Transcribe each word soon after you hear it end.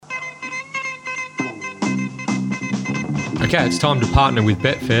Okay, it's time to partner with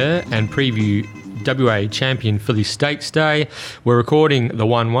Betfair and preview WA Champion Fillies Stakes Day. We're recording the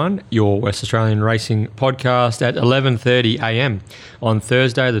 1-1, your West Australian racing podcast, at 11:30am on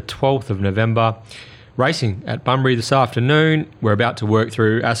Thursday, the 12th of November. Racing at Bunbury this afternoon. We're about to work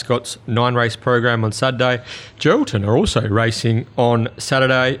through Ascot's 9-race program on Saturday. Geraldton are also racing on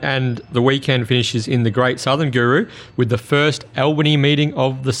Saturday, and the weekend finishes in the Great Southern Guru with the first Albany meeting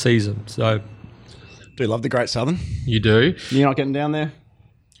of the season. So, do love the Great Southern. You do. You're not getting down there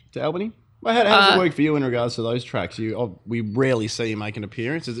to Albany? Well, how does it work for you in regards to those tracks? We rarely see you make an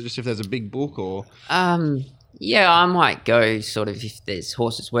appearance. Is it just if there's a big book or? Yeah, I might go sort of if there's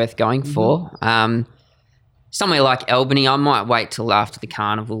horses worth going for. Somewhere like Albany, I might wait till after the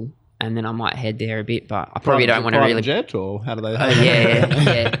carnival and then I might head there a bit, but I probably don't want to really... jet or how do they...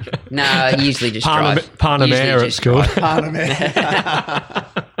 Yeah. No, I usually just drive. Panamera, it's called. Panamera.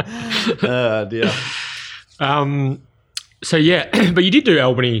 Oh, dear. So, yeah, but you did do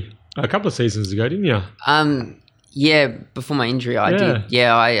Albany a couple of seasons ago, didn't you? Yeah, before my injury, I did.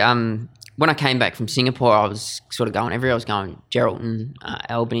 Yeah, when I came back from Singapore, I was sort of going everywhere. I was going Geraldton,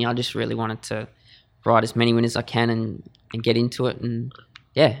 Albany. I just really wanted to ride as many winners as I can and get into it. And,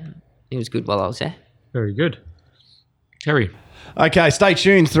 yeah, it was good while I was there. Very good. Terry. Okay, stay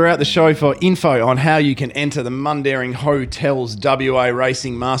tuned throughout the show for info on how you can enter the Mundaring Hotels WA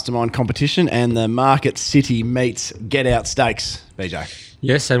Racing Mastermind competition and the Market City Meets Get Out Stakes. BJ.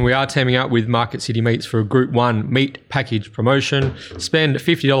 Yes, and we are teaming up with Market City Meats for a Group 1 meat package promotion. Spend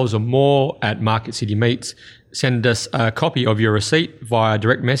 $50 or more at Market City Meats. Send us a copy of your receipt via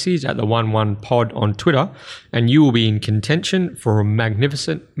direct message at the 11pod on Twitter, and you will be in contention for a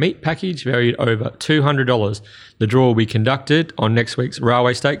magnificent meat package valued over $200. The draw will be conducted on next week's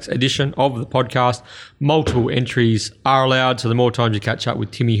Railway Stakes edition of the podcast. Multiple entries are allowed, so the more times you catch up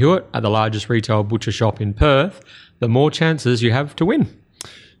with Timmy Hewitt at the largest retail butcher shop in Perth, the more chances you have to win.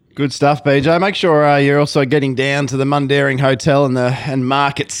 Good stuff, BJ. Make sure you're also getting down to the Mundaring Hotel and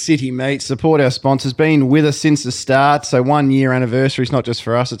Market City Meet. Support our sponsors. Been with us since the start. So 1 year anniversary. It's not just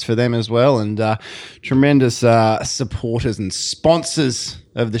for us, it's for them as well. And tremendous supporters and sponsors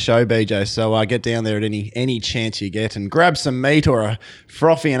of the show, BJ. So get down there at any chance you get and grab some meat or a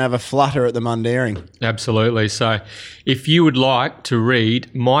frothy and have a flutter at the Mundaring. Absolutely. So if you would like to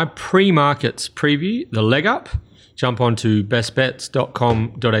read my pre-markets preview, the leg up, jump onto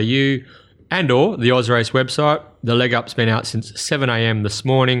bestbets.com.au and or the Ozrace website. The leg up's been out since 7am this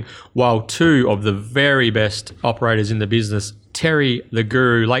morning, while two of the very best operators in the business, Terry the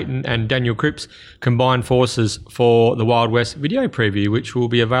Guru Leighton and Daniel Cripps, combined forces for the Wild West video preview, which will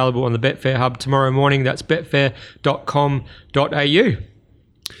be available on the Betfair Hub tomorrow morning. That's betfair.com.au.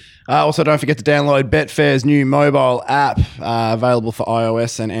 Also, don't forget to download Betfair's new mobile app, available for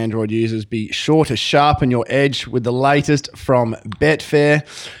iOS and Android users. Be sure to sharpen your edge with the latest from Betfair.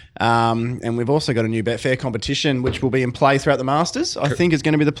 And we've also got a new Betfair competition, which will be in play throughout the Masters, I think is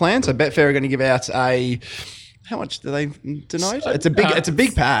going to be the plan. So Betfair are going to give out a... How much do they denote? It's a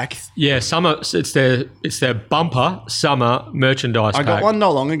big pack. Yeah, it's their bumper summer merchandise pack. I got one not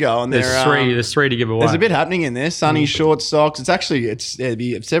long ago, and there's three to give away. There's a bit happening in there. Sunny short socks. It'd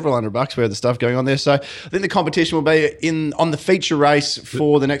be several $100 worth of stuff going on there. So I think the competition will be on the feature race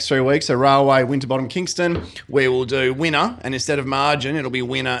for the next 3 weeks. So Railway, Winterbottom, Kingston. We will do winner, and instead of margin, it'll be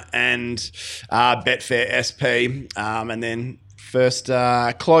winner and Betfair SP, and then first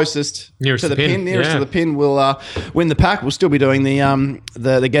closest nearest to the pin to the pin will win the pack. We'll still be doing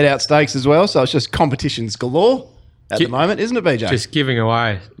the Get Out Stakes as well. So it's just competitions galore at the moment, isn't it, BJ? Just giving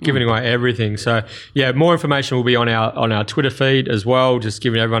away everything. So yeah, more information will be on our Twitter feed as well. Just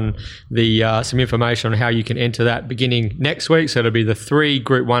giving everyone the some information on how you can enter that beginning next week. So it'll be the 3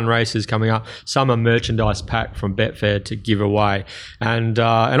 Group 1 races coming up, summer merchandise pack from Betfair to give away, and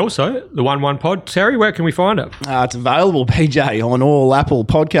also the 1-1 pod. Terry, where can we find it? It's available, BJ, on all Apple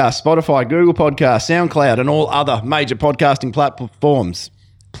Podcasts, Spotify, Google Podcasts, SoundCloud, and all other major podcasting platforms.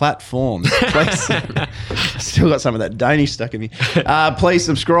 Still got some of that Danish stuck in me. Please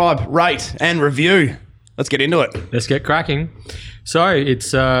subscribe, rate, and review. Let's get into it. Let's get cracking. So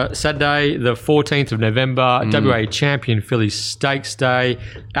it's Saturday, the 14th of November, WA Champion Fillies Stakes Day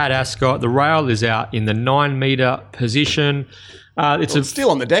at Ascot. The rail is out in the 9-metre position. It's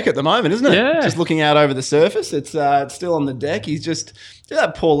still on the deck at the moment, isn't it? Yeah. Just looking out over the surface. It's still on the deck. He's just...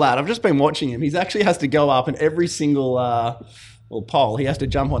 That poor lad. I've just been watching him. He actually has to go up in every single... pole. He has to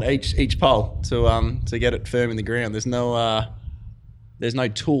jump on each pole to get it firm in the ground. There's no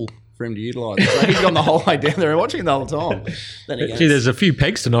tool for him to utilise. So he's gone the whole way down there and watching the whole time. Then again, Gee, there's a few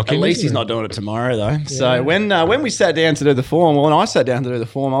pegs to knock in. at least he's not doing it tomorrow, though. Yeah. So when we sat down to do the form, when I sat down to do the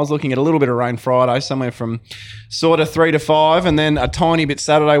form, I was looking at a little bit of rain Friday, somewhere from sort of 3 to 5, and then a tiny bit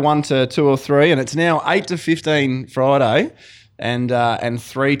Saturday, 1 to 2 or 3, and it's now 8 to 15 Friday. And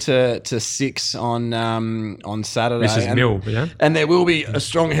 3 to 6 on Saturday. This is nil, yeah. And there will be a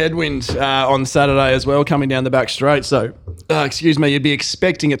strong headwind on Saturday as well, coming down the back straight. So, you'd be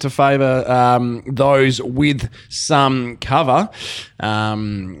expecting it to favour those with some cover.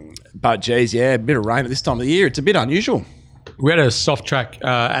 But geez, yeah, a bit of rain at this time of the year. It's a bit unusual. We had a soft track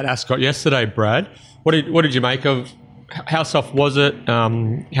at Ascot yesterday, Brad. What did you make of? How soft was it?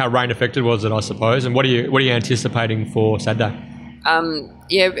 How rain affected was it, I suppose? And what are you anticipating for Saturday?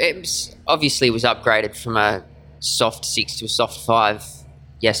 It was upgraded from a soft 6 to a soft 5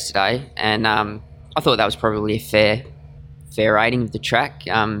 yesterday, and I thought that was probably a fair rating of the track.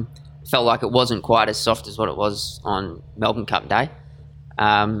 Felt like it wasn't quite as soft as what it was on Melbourne Cup Day.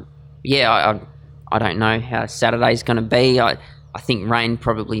 I don't know how Saturday's going to be. I think rain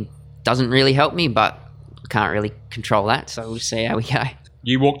probably doesn't really help me, but I can't really control that, so we'll see how we go.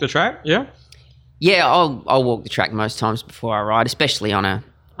 You walk the track, yeah? Yeah, I'll walk the track most times before I ride, especially on a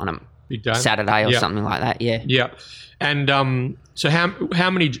big day, Saturday or something like that. Yeah. Yeah. And so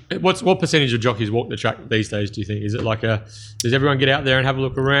how many? What percentage of jockeys walk the track these days? Do you think? Is it like does everyone get out there and have a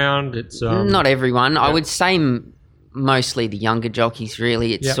look around? It's not everyone. Yeah. I would say mostly the younger jockeys.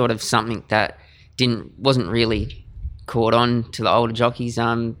 Really, it's sort of something that wasn't really caught on to the older jockeys.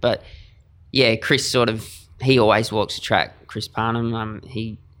 But yeah, Chris he always walks the track. Chris Parnham.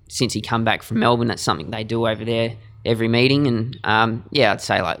 Since he come back from Melbourne, that's something they do over there every meeting. And I'd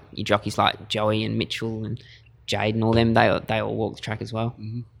say like your jockeys like Joey and Mitchell and Jade and all them, they all walk the track as well.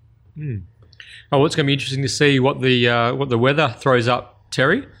 Mm-hmm. Mm. Oh, it's going to be interesting to see what the weather throws up,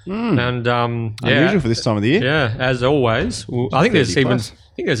 Terry. And unusual for this time of the year. Yeah, as always. Well, I think there's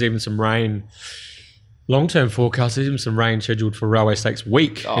even some rain. Long-term forecast, there's even some rain scheduled for Railway Stakes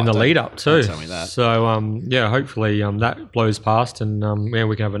week in the lead-up too. Don't tell me that. So, hopefully that blows past and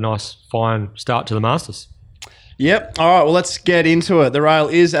we can have a nice, fine start to the Masters. Yep. All right, well, let's get into it. The rail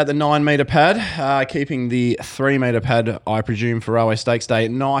is at the 9-metre pad, keeping the 3-metre pad, I presume, for Railway Stakes Day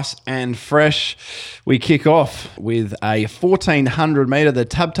nice and fresh. We kick off with a 1,400-metre, the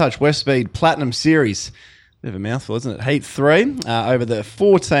Tab Touch West Speed Platinum Series. Bit of a mouthful, isn't it? Heat 3 over the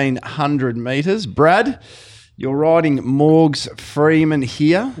 1,400 metres. Brad, you're riding Morgs Freeman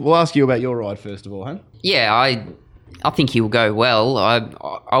here. We'll ask you about your ride first of all, huh? Yeah, I think he'll go well.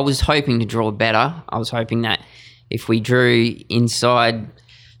 I was hoping to draw better. I was hoping that if we drew inside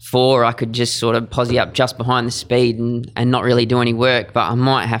 4, I could just sort of posse up just behind the speed and not really do any work, but I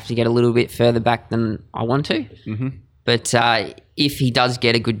might have to get a little bit further back than I want to. Mm-hmm. But if he does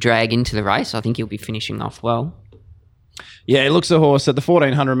get a good drag into the race, I think he'll be finishing off well. Yeah, he looks a horse that the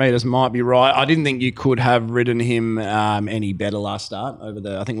 1,400 metres might be right. I didn't think you could have ridden him any better last start.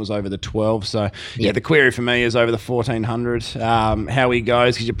 I think it was over the 12. So, the query for me is over the 1,400. How he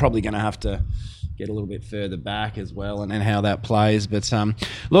goes, because you're probably going to have to get a little bit further back as well, and how that plays. But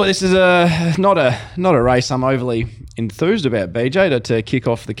look, this is not a race I'm overly enthused about, BJ, to kick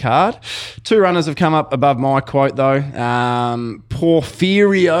off the card. 2 runners have come up above my quote though.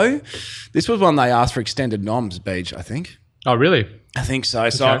 Porfirio, this was one they asked for extended noms, BJ, I think. Oh, really? I think so.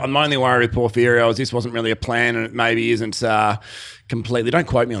 So I'm only worried with Porfirio is this wasn't really a plan, and it maybe isn't completely. Don't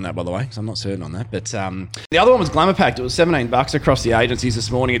quote me on that, by the way, because I'm not certain on that. But the other one was Glamour Packed. It was $17 across the agencies this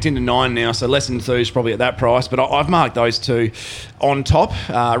morning. It's into 9 now, so less enthused probably at that price. But I've marked those 2 on top.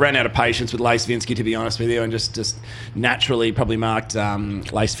 Ran out of patience with Lace Vinsky, to be honest with you, and just naturally probably marked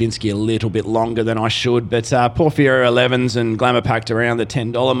Lace Vinsky a little bit longer than I should. But Porfirio 11s and Glamour Packed around the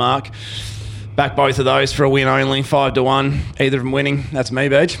 $10 mark. Back both of those for a win only, 5-1. Either of them winning. That's me,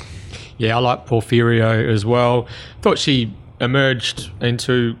 Beach. Yeah, I like Porfirio as well. Thought she emerged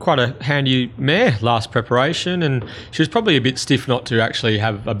into quite a handy mare last preparation, and she was probably a bit stiff not to actually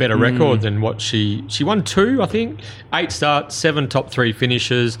have a better record than what she won 2, I think. 8 starts, 7 top 3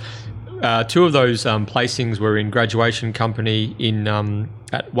 finishes. 2 of those placings were in Graduation Company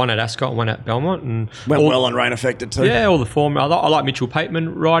one at Ascot, one at Belmont, and went well on rain affected too. Yeah, all the form. I like Mitchell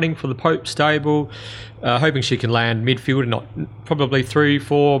Pateman riding for the Pope stable, hoping she can land midfield and not probably 3,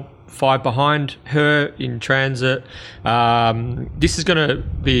 4, 5 behind her in transit. This is going to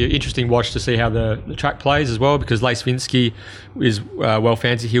be an interesting watch to see how the track plays as well, because Leighton is well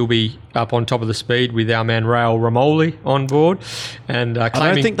fancy. He'll be up on top of the speed with our man Rail Ramoli on board. And I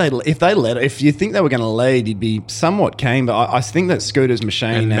don't think if you think they were going to lead, you'd be somewhat keen. But I think that Scooter's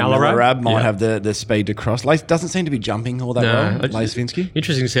Machine and Malarab might have the speed to cross. Lace doesn't seem to be jumping all that well, Leighton.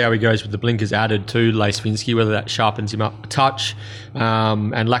 Interesting to see how he goes with the blinkers added to Leighton, whether that sharpens him up a touch.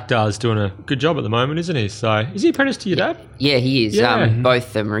 And Lactar's doing a good job at the moment, isn't he? So is he apprenticed to your dad? Yeah, he is. Yeah.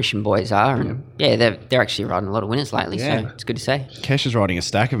 Both the Mauritian boys are. And they're actually riding a lot of winners lately, so it's good to see. Kesh is riding a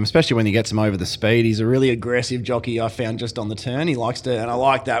stack of them, especially when he gets them over the speed. He's a really aggressive jockey, I found, just on the turn. He likes to, and I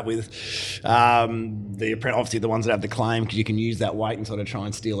like that with obviously the ones that have the claim, because you can use that weight and sort of try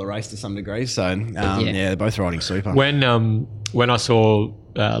and steal a race to some degree. So, they're both riding super. When I saw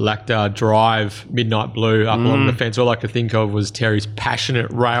Lactar drive Midnight Blue up along the fence, all I could think of was Terry's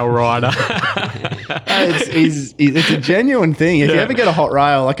passionate rail rider. It's a genuine thing. If you ever get a hot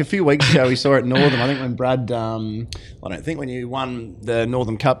rail, like a few weeks ago we saw it at Northam, I think when Brad, when you won the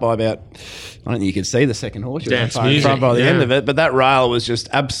Northam Cup by about, I don't think you could see the second horse. You were in front by the end of it, but that rail was just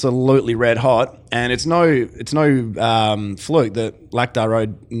absolutely red hot, and it's no fluke that Lactar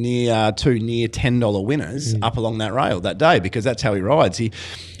rode two near $10 winners up along that rail that day, because that's how he rides.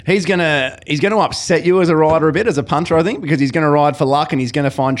 He's gonna upset you as a rider a bit, as a punter, I think, because he's going to ride for luck and he's going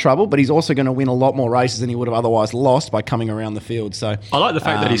to find trouble, but he's also going to win a lot more races than he would have otherwise lost by coming around the field. So I like the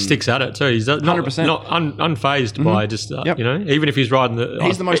fact that he sticks at it too. He's not 100% unfazed by just even if he's riding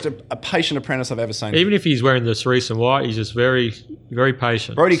he's the most a patient apprentice I've ever seen. Even if he's wearing the cerise and white, he's just very, very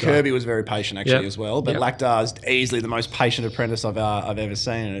patient. Brody Kirby was very patient actually as well, but Lactar is easily the most patient apprentice I've ever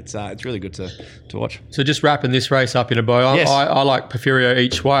seen, and it's really good to watch. So just wrapping this race up in a bow, I like Porfirio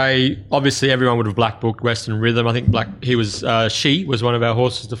each way. Obviously, everyone would have black booked Western Rhythm. I think she was one of our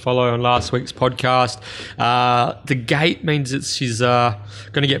horses to follow on last week's podcast. The gate means that she's going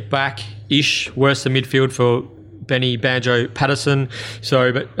to get back-ish, worse than midfield for Benny Banjo Patterson.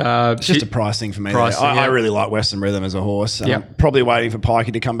 So, but it's just a price thing for me. I really like Western Rhythm as a horse. Probably waiting for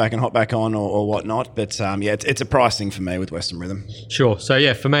Pikey to come back and hop back on or whatnot. But it's a price thing for me with Western Rhythm. Sure.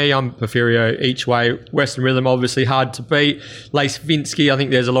 So for me, I'm Porfirio each way. Western Rhythm obviously hard to beat. Leighton, I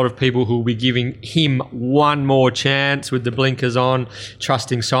think there's a lot of people who will be giving him one more chance with the blinkers on,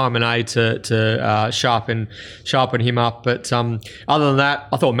 trusting Simon A to sharpen him up. But other than that,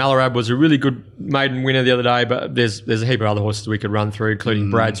 I thought Malarab was a really good maiden winner the other day, but there's a heap of other horses we could run through, including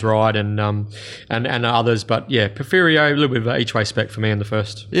Brad's Ride and others. But Porfirio, a little bit of each way spec for me in the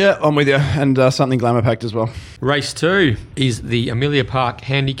first. Yeah, I'm with you, and something glamour packed as well. Race 2 is the Amelia Park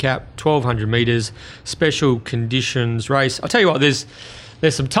Handicap 1200 metres special conditions race. I'll tell you what, there's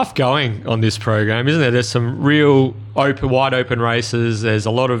some tough going on this program, isn't there? There's some real wide open races. There's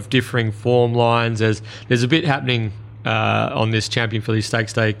a lot of differing form lines. There's a bit happening on this Champion Fillies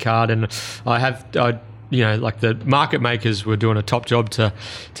Stakes Day card, and the market makers were doing a top job to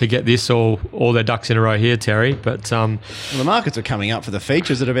get this all their ducks in a row here, Terry. But the markets are coming up for the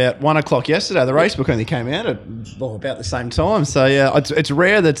features at about 1 o'clock yesterday. The racebook only came out at about the same time. So it's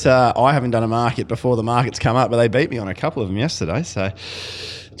rare that I haven't done a market before the markets come up, but they beat me on a couple of them yesterday. So.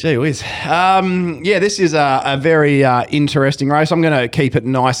 Gee whiz. This is a very interesting race. I'm going to keep it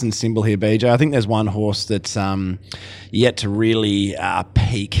nice and simple here, BJ. I think there's one horse that's yet to really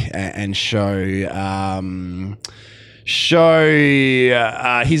peak and show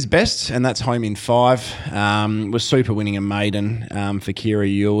his best, and that's Home in 5. Was super winning a maiden for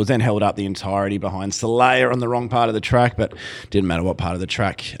Kira Yule. Was then held up the entirety behind Soleil on the wrong part of the track, but didn't matter what part of the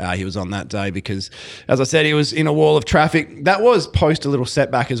track he was on that day bunbury, as I said, he was in a wall of traffic. That was post a little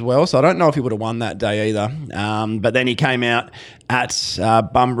setback as well, so I don't know if he would have won that day either. But then he came out at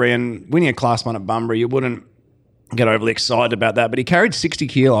Bunbury, and winning a Class 1 at Bunbury, you wouldn't get overly excited about that, but he carried 60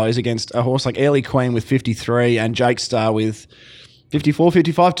 kilos against a horse like Early Queen with 53 and Jake Star with 54,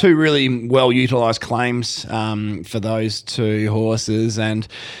 55, two really well-utilised claims for those two horses. And,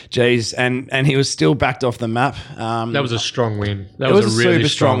 geez, and he was still backed off the map. That was a strong win. That was a really super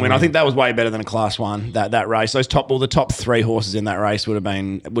strong win. I think that was way better than a Class 1, that race. The top three horses in that race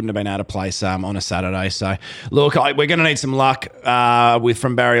wouldn't have been out of place on a Saturday. So, look, we're going to need some luck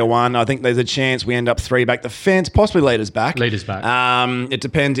from barrier 1. I think there's a chance we end up 3 back the fence, possibly leaders back. It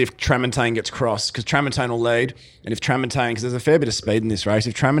depends if Tramontane gets crossed, because Tramontane will lead. And if Tramontane, because there's a fair bit of speed in this race,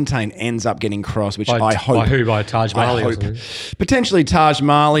 if Tramontane ends up getting crossed, which I hope. By who? By Taj Mahali or something? Potentially Taj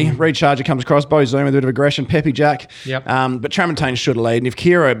Mahali. Reed Charger comes across. Bo Zoom with a bit of aggression. Peppy Jack. Yep. But Tramontane should lead. And if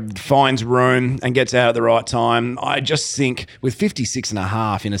Kira finds room and gets out at the right time, I just think with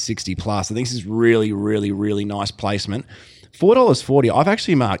 56.5 in a 60 plus, I think this is really, really, really nice placement $4.40. I've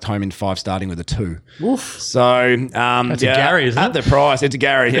actually marked Home in 5 starting with a 2. Oof. So That's a Gary, isn't it? At the price, it's a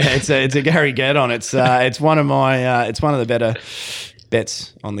Gary. Yeah, it's a Gary get on. It's one of my it's one of the better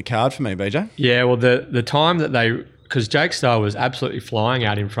bets on the card for me, BJ. Yeah, well, the time that because Jake Star was absolutely flying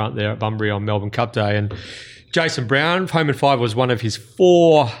out in front there at Bunbury on Melbourne Cup Day, and Jason Brown, Home in 5, was one of his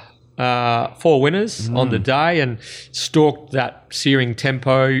four winners on the day, and stalked that searing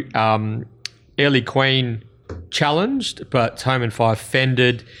tempo. Early Queen challenged, but Home in 5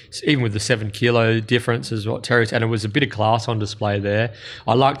 fended, even with the 7 kilo difference is what Terry said, and it was a bit of class on display there.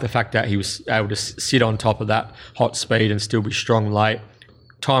 I like the fact that he was able to sit on top of that hot speed and still be strong late.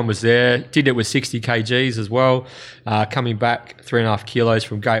 Time was there, did it with 60 kgs as well, coming back 3.5 kilos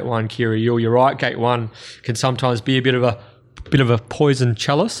from gate 1. Kira Yule, you're right, gate 1 can sometimes be a bit of a poison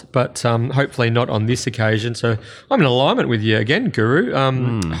chalice, but hopefully not on this occasion. So I'm in alignment with you again, Guru.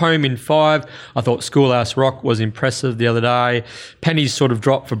 Home in 5, I thought Schoolhouse Rock was impressive the other day. Pennies sort of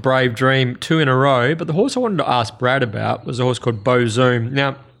dropped for Brave Dream 2 in a row, but the horse I wanted to ask Brad about was a horse called Bo Zoom.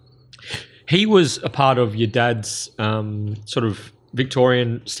 Now, he was a part of your dad's sort of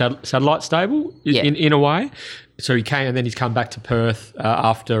Victorian satellite stable in a way. So he came, and then he's come back to Perth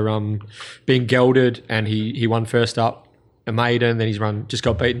after being gelded, and he won first up a maiden, then he's just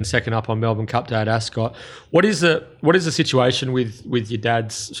got beaten second up on Melbourne Cup Day at Ascot. What is the situation with your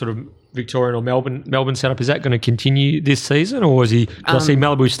dad's sort of Victorian or Melbourne setup? Is that going to continue this season, or is he? I see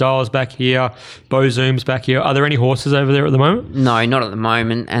Malibu Styles back here, Bo Zoom's back here. Are there any horses over there at the moment? No, not at the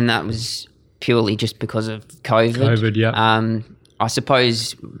moment, and that was purely just because of COVID. Yeah. I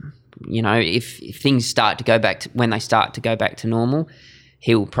suppose, if things start to go back when they start to go back to normal,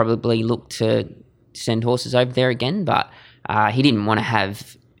 he'll probably look to send horses over there again. But he didn't want to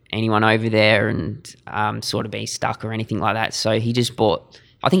have anyone over there and sort of be stuck or anything like that. So he just bought.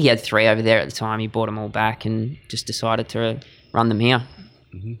 I think he had 3 over there at the time. He bought them all back and just decided to run them here.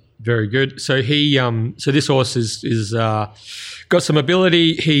 Mm-hmm. Very good. So so this horse is got some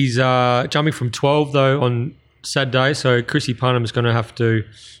ability. He's jumping from 12 though on Saturday, so Chrissy Punham's going to have to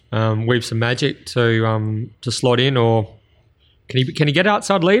weave some magic to slot in, or can he get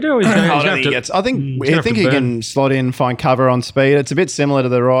outside leader? Or I think he can slot in, find cover on speed. It's a bit similar to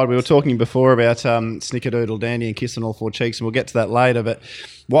the ride we were talking before about Snickerdoodle Dandy and Kissing All 4 Cheeks, and we'll get to that later. But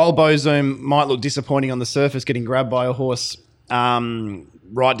while Bo Zoom might look disappointing on the surface, getting grabbed by a horse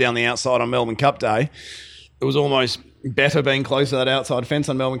right down the outside on Melbourne Cup Day, it was almost better being close to that outside fence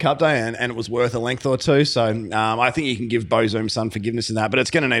on Melbourne Cup Day, and it was worth a length or two. So I think you can give Bo Zoom some forgiveness in that, but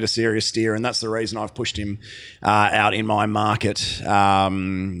it's going to need a serious steer, and that's the reason I've pushed him out in my market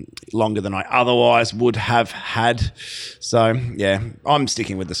longer than I otherwise would have had. So, yeah, I'm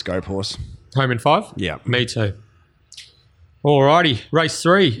sticking with the Scope horse. Home in 5? Yeah. Me too. Alrighty, race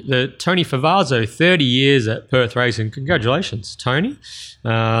 3, the Tony Favazzo, 30 years at Perth Racing. Congratulations, Tony.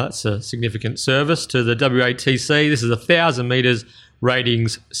 That's a significant service to the WATC. This is 1,000 metres,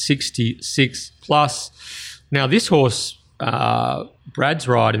 ratings 66 plus. Now, this horse, Brad's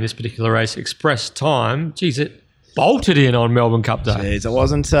ride in this particular race, Express Time, geez, it bolted in on Melbourne Cup Day. Jeez, I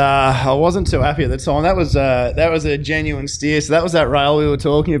wasn't too happy at the time. That was a genuine steer. So that was that rail we were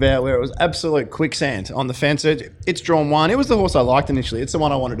talking about where it was absolute quicksand on the fence. It's drawn 1. It was the horse I liked initially. It's the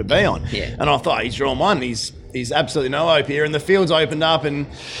one I wanted to be on. Yeah. And I thought he's drawn 1. He's absolutely no hope here. And the field's opened up, and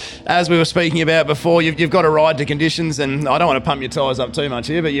as we were speaking about before, you've got to ride to conditions, and I don't want to pump your tyres up too much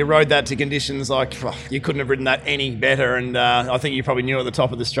here, but you rode that to conditions like you couldn't have ridden that any better. And I think you probably knew at the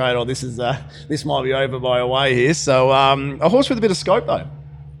top of the straight, this might be over by a way here. So a horse with a bit of scope though.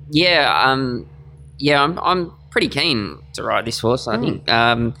 Yeah, I'm pretty keen to ride this horse. I think,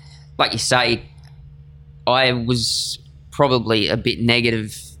 like you say, I was probably a bit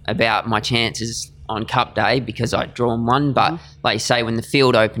negative about my chances on Cup Day because I'd drawn 1, but like you say, when the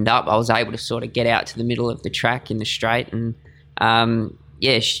field opened up, I was able to sort of get out to the middle of the track in the straight, and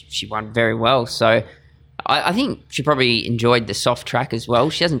she won very well. So I think she probably enjoyed the soft track as well.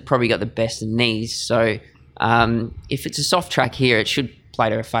 She hasn't probably got the best of knees, so if it's a soft track here, it should play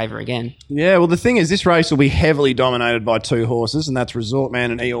to her favour again. Yeah, well, the thing is, this race will be heavily dominated by 2 horses, and that's Resort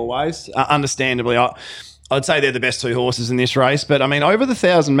Man and E Always. Understandably, I'd say they're the best 2 horses in this race, but I mean, over the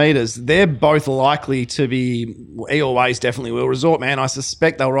 1,000 metres, they're both likely to be. E Always definitely will. Resort Man, I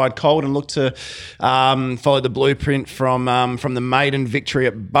suspect they'll ride cold and look to follow the blueprint from the maiden victory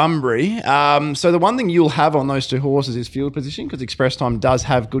at Bunbury. So the one thing you'll have on those 2 horses is field position, because Express Time does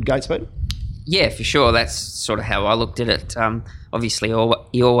have good gate speed. Yeah, for sure. That's sort of how I looked at it. Obviously,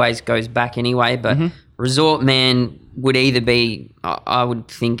 he always goes back anyway, but Resort Man would either be, I would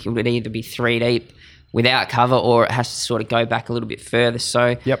think it would either be 3 deep without cover, or it has to sort of go back a little bit further.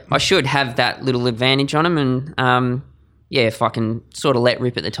 So I should have that little advantage on him, and if I can sort of let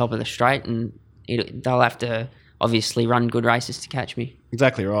rip at the top of the straight, and they'll have to obviously run good races to catch me.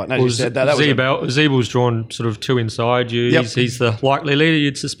 Exactly right. No, you said that. Zeebel's drawn sort of 2 inside you. Yep. He's the likely leader,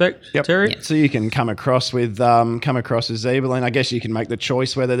 you'd suspect, Terry? Yep. So you can come across with Zeebel, and I guess you can make the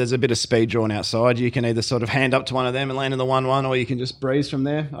choice whether there's a bit of speed drawn outside. You can either sort of hand up to one of them and land in the 1-1, or you can just breeze from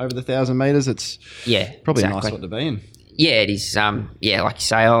there over the 1,000 metres. It's probably a nice spot to be in. Yeah, it is. Like you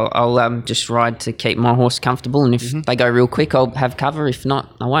say, I'll just ride to keep my horse comfortable, and if they go real quick, I'll have cover. If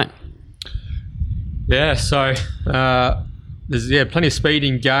not, I won't. Yeah, so there's plenty of speed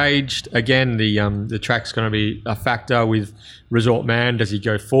engaged. Again, the track's going to be a factor with Resort Man. Does he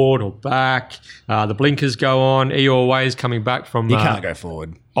go forward or back? The blinkers go on. Eeyore Ways coming back from... You can't go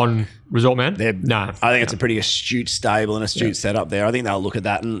forward. On Resort Man? No. I think it's a pretty astute stable and astute setup there. I think they'll look at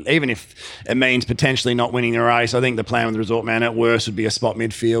that. And even if it means potentially not winning the race, I think the plan with Resort Man at worst would be a spot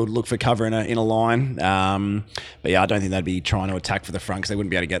midfield, look for cover in a line. But I don't think they'd be trying to attack for the front because they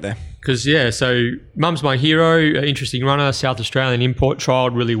wouldn't be able to get there. Because, so Mum's My Hero, interesting runner, South Australian import,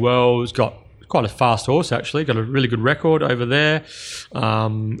 trialled really well. He's got quite a fast horse, actually. Got a really good record over there.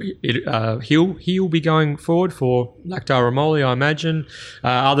 He'll be going forward for Lactar Ramoli, I imagine.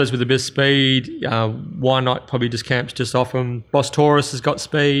 Others with a bit of speed. Why Not probably just camps just off him. Boss Taurus has got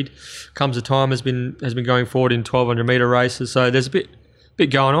speed. Comes a Time has been going forward in 1,200 metre races. So there's a bit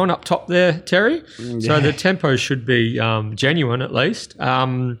going on up top there, Terry. So the tempo should be genuine at least.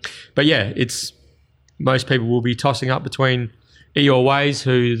 But it's most people will be tossing up between Eeyore Ways,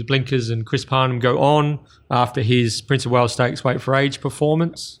 who the blinkers and Chris Parnham go on after his Prince of Wales Stakes Wait for Age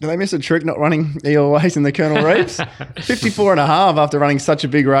performance. Did they miss a trick not running Eeyore Ways in the Colonel Reeves? 54.5 after running such a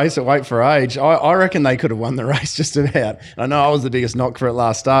big race at Wait for Age. I reckon they could have won the race just about. I know I was the biggest knock for it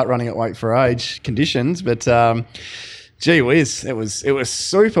last start running at Wait for Age conditions, but gee whiz, it was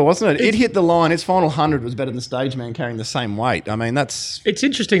super, wasn't it? It hit the line. Its final 100 was better than Stage Man carrying the same weight. I mean, it's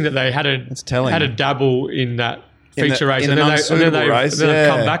interesting that they had a dabble in that feature race, and then they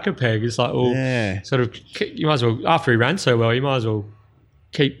come back a peg. It's like, sort of, you might as well, after he ran so well, you might as well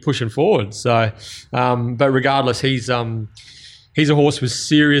keep pushing forward. So, but regardless, he's a horse with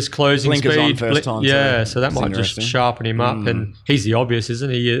serious closing blinkers speed. On first time, so that might just sharpen him up, and he's the obvious, isn't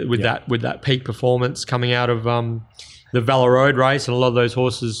he? With that peak performance coming out of the Valor Road race, and a lot of those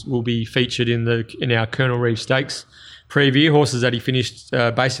horses will be featured in our Colonel Reeves Stakes preview, horses that he finished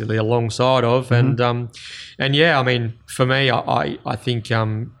basically alongside of. And I mean, for me, I think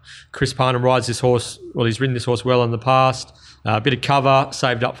Chris Parnham rides this horse, well, he's ridden this horse well in the past. A bit of cover,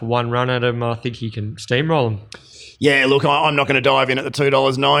 saved up for one run at him. I think he can steamroll him. Yeah, look, I'm not going to dive in at the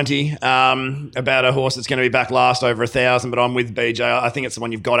 $2.90 about a horse that's going to be back last over 1,000, but I'm with BJ. I think it's the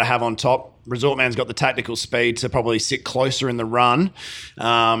one you've got to have on top. Resort Man's got the tactical speed to probably sit closer in the run.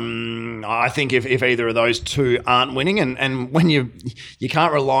 I think if either of those two aren't winning, and when you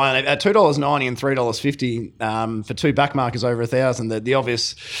can't rely on it at $2.90 and $3.50 for two back markers over 1,000, the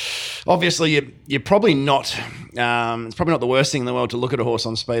obviously you're probably not. It's probably not the worst thing in the world to look at a horse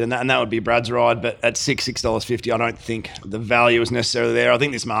on speed, and that would be Brad's ride. But at $6.50, I don't think the value is necessarily there. I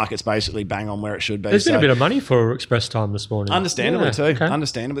think this market's basically bang on where it should be. There's been a bit of money for Express Time this morning. Understandably too. Okay.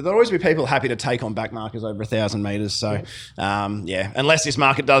 Understandably. There'll always be people happy to take on back markers over 1,000 metres. So, unless this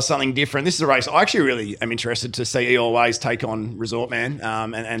market does something different. This is a race I actually really am interested to see Eeyore Ways take on Resort Man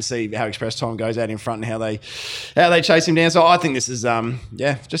and see how Express Time goes out in front and how they chase him down. So I think this is,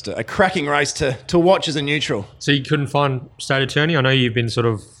 just a cracking race to watch as a neutral. So you couldn't find State Attorney? I know you've been sort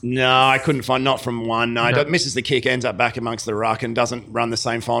of... No, I couldn't find, not from one. No, misses the kick, ends up back amongst the ruck and doesn't run the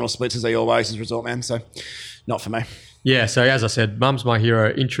same final splits as Eeyore Ways as Resort Man. So not for me. Yeah, so as I said, Mum's My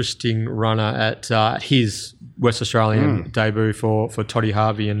Hero, interesting runner at his West Australian debut for Toddy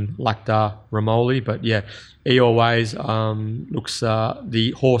Harvey and Lactar Ramoli. But yeah, Eeyore Ways looks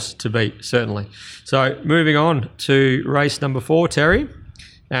the horse to beat, certainly. So moving on to race number 4, Terry.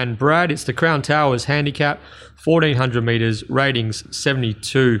 And Brad, it's the Crown Towers handicap, 1,400 metres, ratings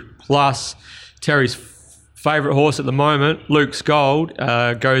 72 plus. Terry's favourite horse at the moment, Luke's Gold,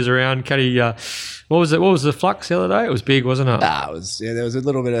 goes around. Caddy, what was it? What was the flux the other day? It was big, wasn't it? There was a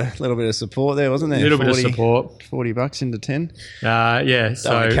little bit of support there, wasn't there? A little bit of support. $40 into 10. So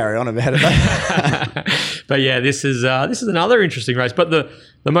don't want to carry on about it. But yeah, this is another interesting race. But the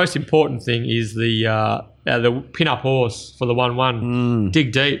most important thing is the pin-up horse for the 1-1,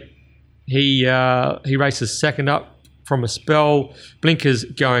 Dig Deep. He races second up from a spell. Blinkers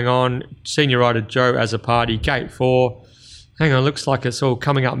going on. Senior rider Joe as a party. Gate 4. Hang on, looks like it's all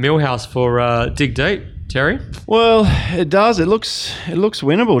coming up Millhouse for Dig Deep. Terry? Well, it does. It looks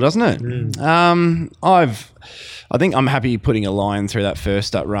winnable, doesn't it? I think I'm happy putting a line through that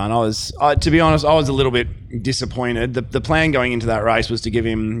first up run. To be honest, I was a little bit disappointed. The plan going into that race was to give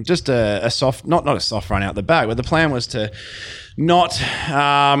him just a soft, not a soft run out the back, but the plan was to not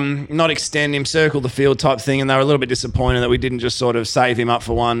extend him, circle the field type thing, and they were a little bit disappointed that we didn't just sort of save him up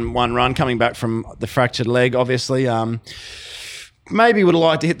for one run coming back from the fractured leg, obviously. Maybe would have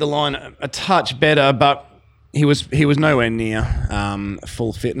liked to hit the line a touch better, but he was nowhere near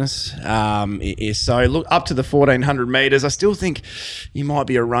full fitness. So look, up to the 1,400 metres, I still think he might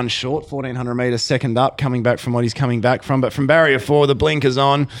be a run short, 1,400 metres second up, coming back from what he's coming back from. But from barrier 4, the blinkers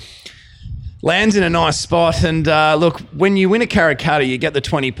on, lands in a nice spot. And look, when you win a Karikata, you get the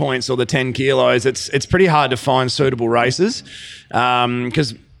 20 points or the 10 kilos. It's pretty hard to find suitable races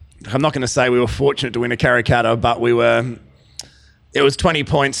because I'm not going to say we were fortunate to win a Karikata, but it was 20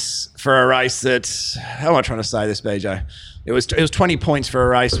 points for a race that... How am I trying to say this, BJ? It was 20 points for a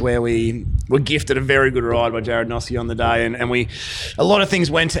race where we were gifted a very good ride by Jared Nosky on the day, and a lot of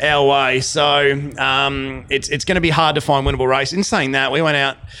things went our way. So it's going to be hard to find winnable race. In saying that, we went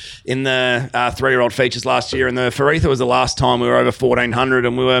out in the 3-year-old features last year, and the Faritha was the last time we were over 1,400,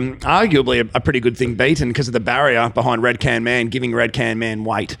 and we were arguably a pretty good thing beaten because of the barrier behind Red Can Man, giving Red Can Man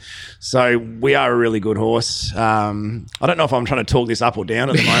weight. So we are a really good horse. I don't know if I'm trying to talk this up or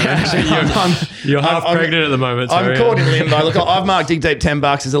down at the moment. You're half pregnant at the moment. I'm caught in limbo. Look, I've marked Dig Deep $10.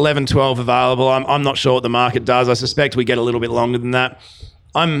 There's 11.12 available. I'm not sure what the market does. I suspect we get a little bit longer than that.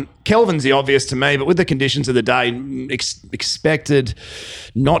 Kelvin's the obvious to me, but with the conditions of the day, expected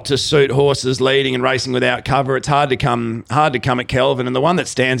not to suit horses leading and racing without cover. It's hard to come at Kelvin, and the one that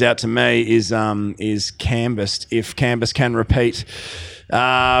stands out to me is Canvassed. If Canvass can repeat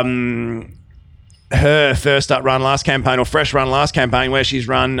her first up run last campaign, or fresh run last campaign, where she's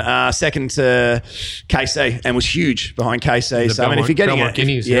run second to KC and was huge behind KC. So if you're getting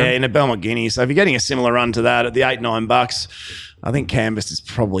in a Belmont Guineas, so if you're getting a similar run to that at the $8-9, I think Canvas is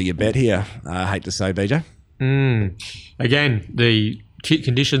probably your bet here. I hate to say, BJ. Again, the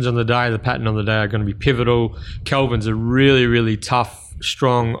conditions on the day, the pattern on the day are going to be pivotal. Kelvin's a really, really tough,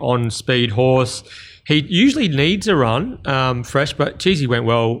 strong, on-speed horse. He usually needs a run fresh, but geez, he went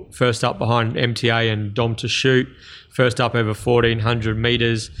well first up behind MTA and Dom to Shoot. First up over 1,400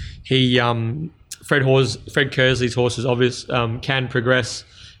 metres. Fred Kersley's horses can progress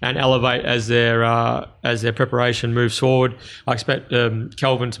and elevate as their preparation moves forward. I expect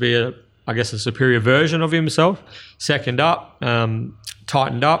Kelvin to be a superior version of himself. Second up,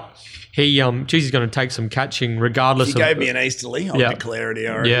 tightened up. He's going to take some catching regardless. If you gave me an easterly, I'll declare it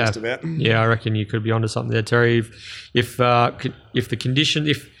here. I reckon you could be onto something there, Terry. If the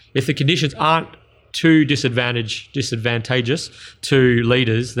conditions aren't too disadvantageous to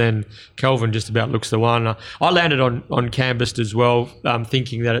leaders, then Kelvin just about looks the one. I landed on Canvassed as well,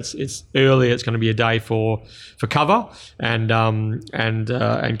 thinking that it's early. It's going to be a day for cover, and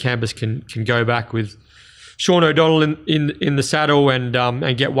Canvass can go back with Sean O'Donnell in the saddle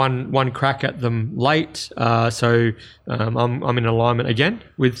and get one crack at them late. So I'm in alignment again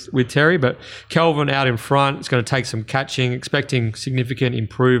with Terry, but Kelvin out in front. It's going to take some catching, expecting significant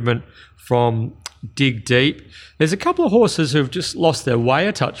improvement from Dig Deep. There's a couple of horses who've just lost their way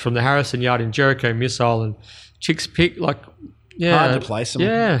a touch from the Harrison Yard in Jericho Missile and Chicks Pick. Hard to place them.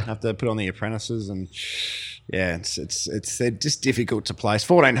 Yeah, have to put on the apprentices and. Yeah, they're just difficult to place.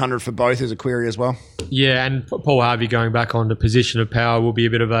 1,400 for both is a query as well. Yeah, and Paul Harvey going back on the position of power will be a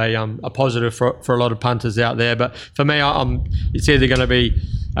bit of a positive for a lot of punters out there. But for me, it's either going to be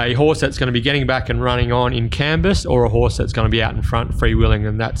a horse that's going to be getting back and running on in Canvas, or a horse that's going to be out in front freewheeling,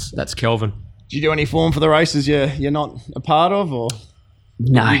 and that's Kelvin. Did you do any form for the races you're not a part of, or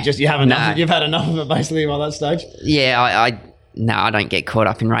no? You have enough. No. You've had enough of it basically by that stage. Yeah, No, I don't get caught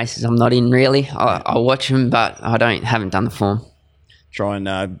up in races. I'm not in really. I watch them, but I haven't done the form. Try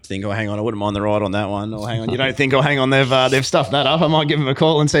and think, hang on, I wouldn't mind the ride on that one. Or hang on, you don't think, hang on, they've stuffed that up. I might give them a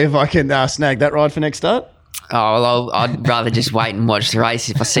call and see if I can snag that ride for next start. Oh, well, I'd rather just wait and watch the race.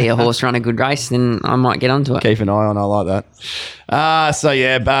 If I see a horse run a good race, then I might get onto it. Keep an eye on. I like that.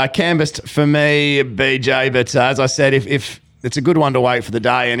 Canvassed for me, BJ. But as I said, if it's a good one to wait for the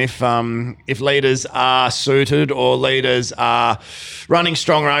day, and if leaders are suited or leaders are running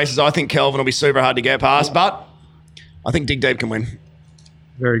strong races, I think Kelvin will be super hard to get past. But I think Dig Deep can win.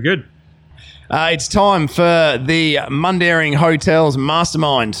 Very good. It's time for the Mundaring Hotels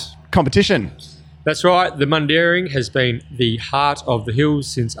Mastermind competition. That's right. The Mundaring has been the heart of the hills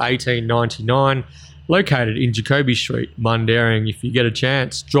since 1899. Located in Jacoby Street, Mundaring. If you get a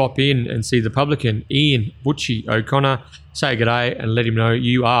chance, drop in and see the publican, Ian Butchie O'Connor. Say good day and let him know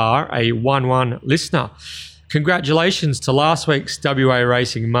you are a 1-1 listener. Congratulations to last week's WA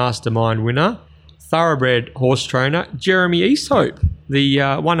Racing Mastermind winner, thoroughbred horse trainer, Jeremy Easthope. The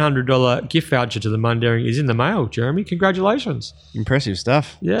 $100 gift voucher to the Mundaring is in the mail, Jeremy. Congratulations. Impressive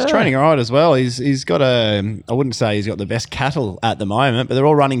stuff. Yeah. He's training all right as well. He's got I wouldn't say he's got the best cattle at the moment, but they're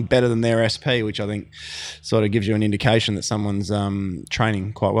all running better than their SP, which I think sort of gives you an indication that someone's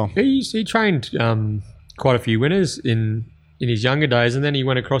training quite well. He trained quite a few winners in his younger days, and then he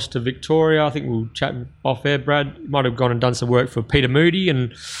went across to Victoria. I think we'll chat off air, Brad. Might have gone and done some work for Peter Moody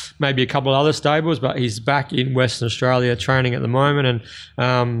and maybe a couple of other stables, but he's back in Western Australia training at the moment,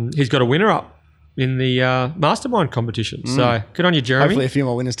 and he's got a winner up in the Mastermind competition. So good on you, Jeremy. Hopefully a few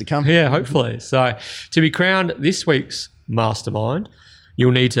more winners to come. Yeah, hopefully. So to be crowned this week's Mastermind,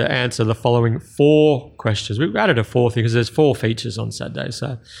 you'll need to answer the following 4 questions. We've added a 4th because there's 4 features on Saturday.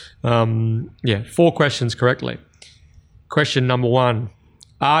 So 4 questions correctly. Question number 1.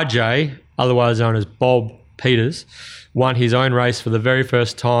 RJ, otherwise known as Bob Peters, won his own race for the very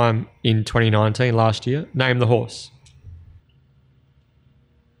first time in 2019, last year. Name the horse.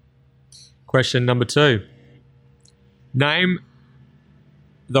 Question number 2. Name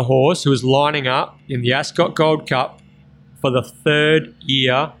the horse who is lining up in the Ascot Gold Cup for the 3rd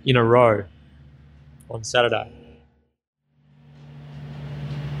year in a row on Saturday.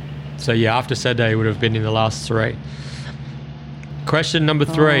 So after Saturday, it would have been in the last 3. Question number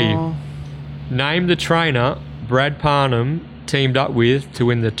 3. Name the trainer Brad Parnham teamed up with to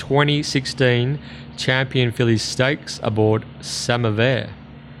win the 2016 Champion Fillies Stakes aboard Samovar.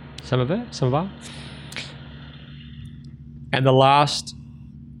 And the last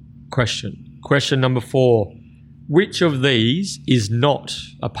question. Question number 4. Which of these is not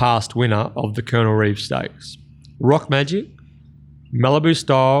a past winner of the Colonel Reeve Stakes? Rock Magic, Malibu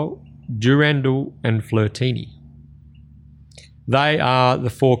Style, Durandal and Flirtini. They are the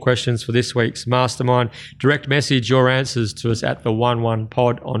 4 questions for this week's Mastermind. Direct message your answers to us at the 11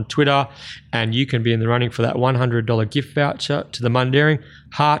 Pod on Twitter, and you can be in the running for that $100 gift voucher to the Mundaring,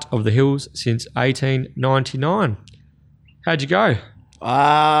 Heart of the Hills since 1899. How'd you go?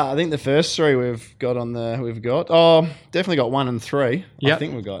 I think the first 3 we've got. Definitely got 1 and 3. Yep. I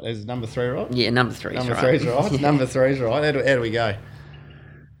think we've got. Is number 3 right? Yeah, number 3. Number 3's right. Number 3's right. How do we go?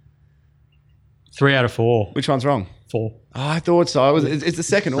 3 out of 4. Which one's wrong? 4. Oh, I thought so. It's the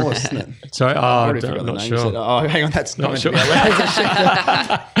second horse, isn't it? Sorry, I'm not sure. Hang on, that's Not sure.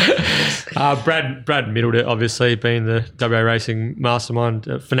 Brad middled it, obviously, being the WA Racing Mastermind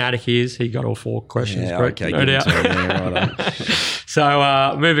fanatic he is. He got all 4 questions correct, okay, no doubt. Right.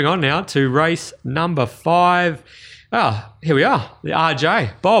 So moving on now to race number 5. Here we are, the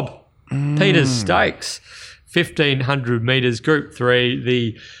RJ, Bob Peters Stakes, 1,500 metres, Group 3,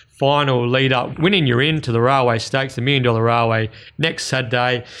 the final lead up, winning you're in to the Railway Stakes, the $1 Million Railway next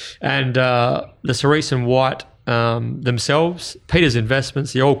Saturday, and the Cerise and White themselves, Peters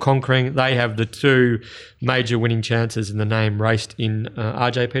Investments, the all conquering, they have the 2 major winning chances in the name raced in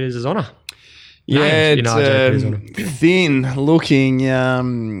RJ Peters' honour. Yeah, it's thin looking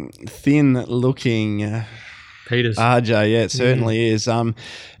Peters. RJ, yeah, it certainly is.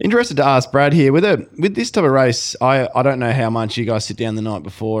 Interested to ask Brad here, with this type of race, I don't know how much you guys sit down the night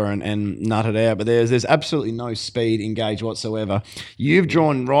before and nut it out, but there's absolutely no speed engaged whatsoever. You've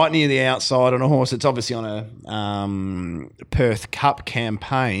drawn right near the outside on a horse that's obviously on a Perth Cup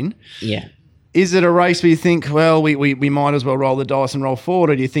campaign. Yeah. Is it a race where you think, well, we might as well roll the dice and roll forward,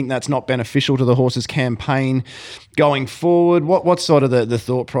 or do you think that's not beneficial to the horse's campaign going forward? What's sort of the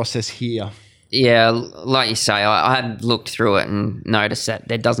thought process here? Yeah, like you say, I had looked through it and noticed that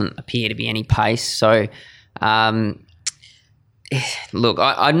there doesn't appear to be any pace. So, look,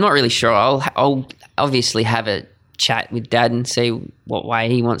 I'm not really sure. I'll obviously have a chat with Dad and see what way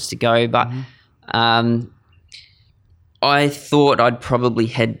he wants to go. But I thought I'd probably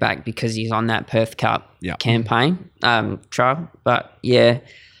head back because he's on that Perth Cup campaign trial. But, yeah,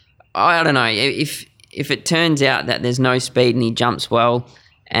 I don't know. If it turns out that there's no speed and he jumps well,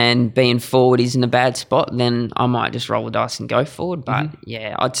 and being forward is in a bad spot, then I might just roll the dice and go forward. But,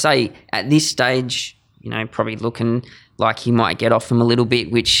 yeah, I'd say at this stage, probably looking like he might get off him a little bit,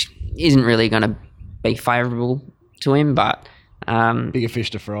 which isn't really going to be favourable to him. But bigger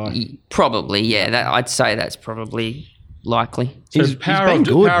fish to fry. Probably, yeah. I'd say that's probably likely. So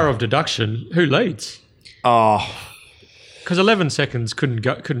power of deduction, who leads? Because 11 seconds couldn't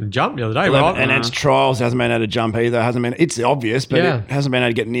jump the other day, right? And it's trials, hasn't been able to jump either. It's obvious, but it hasn't been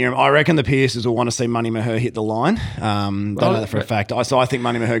able to get near him. I reckon the Pierces will want to see Money Maher hit the line. Don't know that for a fact. So I think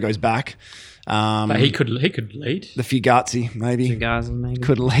Money Maher goes back. But he could lead. The Fugazi, maybe. Maybe.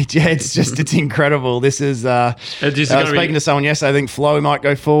 Could lead. Yeah, it's incredible. This is speaking to someone yesterday, I think Flo might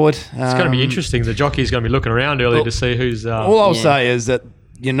go forward. It's going to be interesting. The jockey's going to be looking around early to see who's... all I'll say is that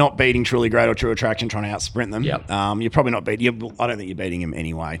you're not beating Truly Great or True Attraction trying to out sprint them. Yep. You're probably not beating. I don't think you're beating him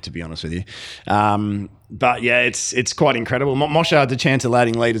anyway, to be honest with you. But yeah, it's quite incredible. Moshard's a chance of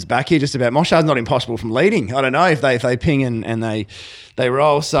leading leaders back here. Just about Moshard's not impossible from leading. I don't know if they ping and they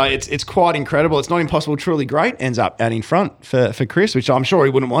roll. So it's quite incredible. It's not impossible. Truly Great ends up out in front for Chris, which I'm sure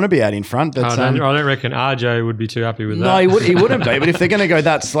he wouldn't want to be out in front. But I don't reckon RJ would be too happy with that. No, he wouldn't be. But if they're going to go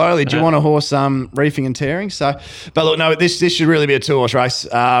that slowly, do you want a horse reefing and tearing? So, but look, no, this should really be a 2-horse race.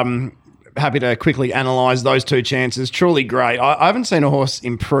 Happy to quickly analyse those two chances. Truly Great. I haven't seen a horse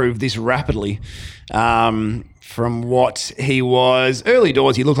improve this rapidly from what he was early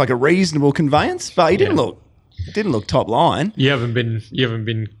doors. He looked like a reasonable conveyance, but he didn't look top line. You haven't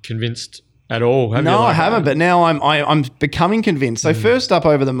been convinced at all, have you? No, I haven't, but now I'm becoming convinced. So first up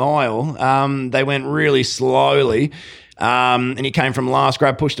over the mile, they went really slowly, and he came from last,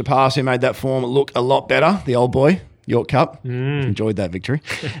 grab, push to pass, who made that form look a lot better, the old boy. York Cup. Enjoyed that victory.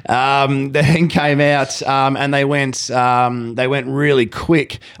 Then came out and they went really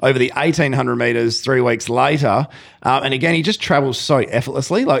quick over the 1,800 metres 3 weeks later. And again, he just travels so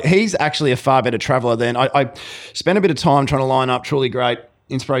effortlessly. Like, he's actually a far better traveller than I spent a bit of time trying to line up Truly Great,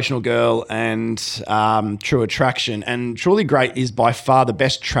 Inspirational Girl and True Attraction. And Truly Great is by far the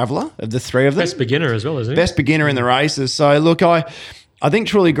best traveller of the three of them. Best beginner as well, isn't he? Best beginner in the races. So look, I think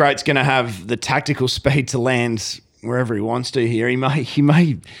Truly Great's going to have the tactical speed to land wherever he wants to here. He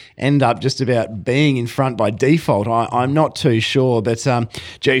may end up just about being in front by default. I'm not too sure, but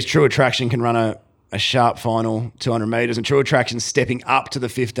True Attraction can run a sharp final 200 metres, and True Attraction stepping up to the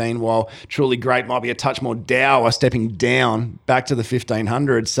 15, while Truly Great might be a touch more dour, stepping down back to the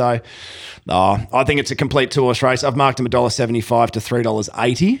 1500. So I think it's a complete 2-horse race. I've marked him $1.75 to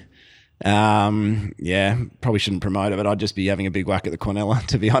 $3.80. Probably shouldn't promote it, but I'd just be having a big whack at the Quinella,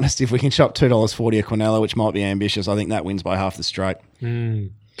 to be honest. If we can shop $2.40 a Quinella, which might be ambitious, I think that wins by half the straight.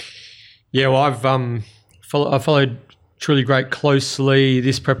 Yeah, well, I've followed Truly Great closely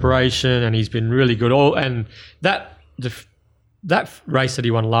this preparation, and he's been really good. And that race that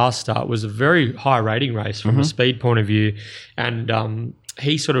he won last start was a very high rating race from a speed point of view, and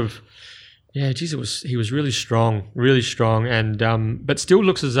he sort of. Yeah, geez, he was really strong, and but still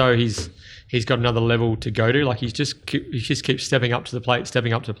looks as though he's got another level to go to. Like he just keeps stepping up to the plate.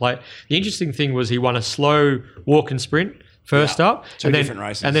 The interesting thing was he won a slow walk and sprint first up, two different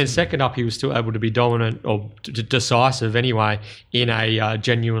races, and then second up he was still able to be dominant or decisive anyway in a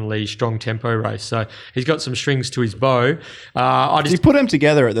genuinely strong tempo race. So he's got some strings to his bow. You put him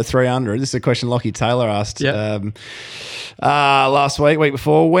together at the 300. This is a question Lockie Taylor asked last week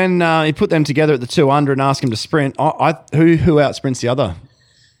before, when he put them together at the 200 and asked him to sprint. Who outsprints the other?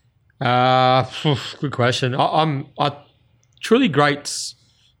 Good question. Truly Great's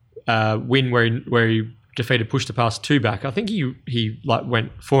win where he defeated Push to Pass 2 back. I think he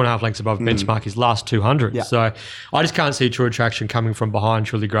went 4.5 lengths above benchmark his last 200. Yeah. So I just can't see True Attraction coming from behind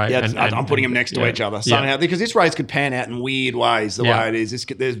Truly Great. Yeah, I'm putting them next to each other somehow because this race could pan out in weird ways the way it is.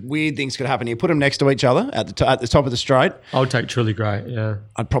 There's weird things could happen. You put them next to each other at the top of the straight. I would take Truly Great, yeah.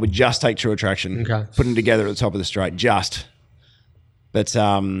 I'd probably just take True Attraction. Okay. Put them together at the top of the straight, just. But,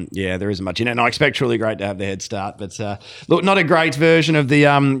 there isn't much in it. And I expect Truly Great to have the head start. But, look, not a great version of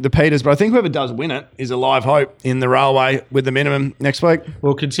the Peters, but I think whoever does win it is a live hope in the railway with the minimum next week.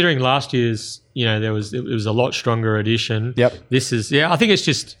 Well, considering last year's, it was a lot stronger edition. Yep. This is, I think it's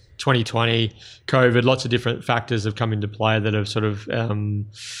just 2020, COVID, lots of different factors have come into play that have sort of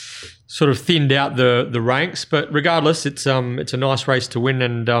thinned out the ranks. But regardless, it's a nice race to win.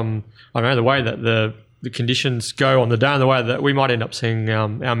 And, I don't know, the way that the conditions go on the day and the way that we might end up seeing our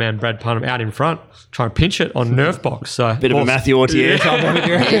man Brad Punham out in front trying to pinch it on Nerf box. So bit of a Matthew Ortier type of it.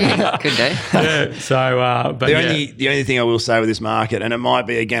 Good day. Yeah. So, but the only thing I will say with this market, and it might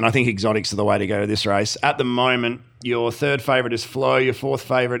be again, I think exotics are the way to go to this race at the moment. Your third favourite is Flo. Your fourth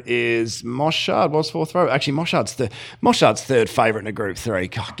favourite is Moshard. What's fourth favourite? Actually, Moshard's third favourite in a Group 3.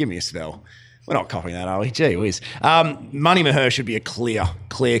 God, give me a spell. We're not copying that, are we? Gee whiz. Money Maher should be a clear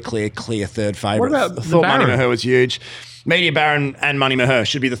third favourite. I thought Money Maher was huge. Media Baron and Money Maher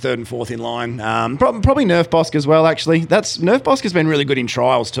should be the third and fourth in line. Probably Nerf Bosk as well, actually. Nerf Bosk has been really good in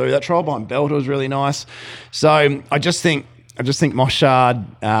trials too. That trial behind Belter was really nice. So I just think Moshard's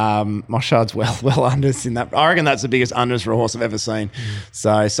well unders in that. I reckon that's the biggest unders for a horse I've ever seen.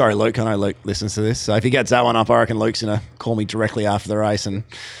 So sorry, Luke. I know Luke listens to this. So if he gets that one up, I reckon Luke's going to call me directly after the race and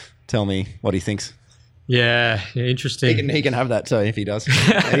tell me what he thinks. Yeah, interesting. He can have that too if he does. He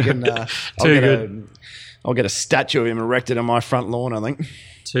can. Too good. I'll get a statue of him erected on my front lawn, I think.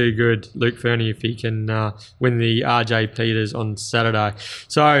 Too good, Luke Fernie, if he can win the RJ Peters on Saturday.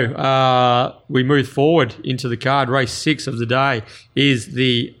 So we move forward into the card. Race 6 of the day is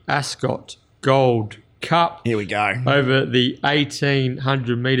the Ascot Gold Cup. Here we go. Over the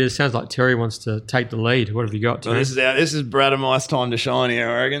 1,800 metres. Sounds like Terry wants to take the lead. What have you got, Terry? Well, this is Brad and I's time to shine here,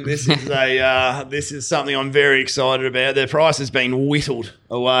 I reckon. This is this is something I'm very excited about. Their price has been whittled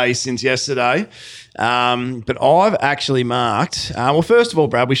away since yesterday. But I've actually marked... well, first of all,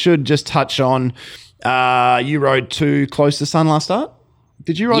 Brad, we should just touch on... you rode too close to sun last start?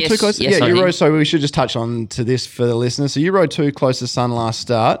 Did you ride too close? Yes, you rode. So we should just touch on to this for the listeners. So you rode too close to sun last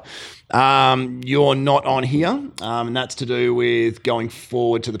start. You're not on here, and that's to do with going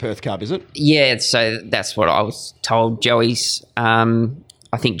forward to the Perth Cup, is it? Yeah, so that's what I was told. Joey's,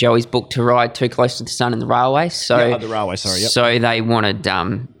 I think Joey's booked to ride too close to the sun in the railway. So the railway, sorry. Yep. So they wanted,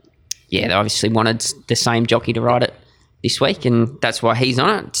 they obviously wanted the same jockey to ride it this week, and that's why he's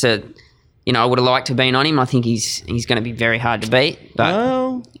on it. So, I would have liked to have been on him. I think he's going to be very hard to beat,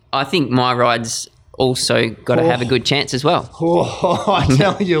 but I think my ride's also got to have a good chance as well. I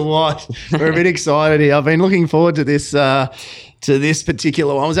tell you what, we're a bit excited here. I've been looking forward to this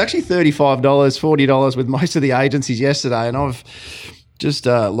particular one. It was actually $35, $40 with most of the agencies yesterday, and I've just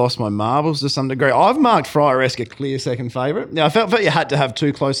lost my marbles to some degree. I've marked Friar-esque a clear second favourite. Now, I felt you had to have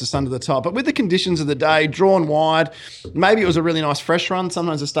too close to sun to the top, but with the conditions of the day, drawn wide, maybe it was a really nice fresh run.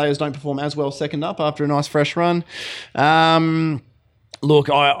 Sometimes the stayers don't perform as well second up after a nice fresh run.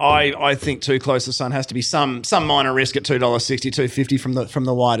 Look, I think too close to sun has to be some minor risk at $2.60, $2.50 from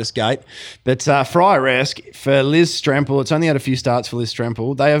the widest gate. But Friar-esque for Liz Stremple, it's only had a few starts for Liz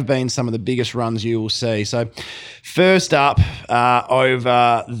Stremple. They have been some of the biggest runs you will see. So first up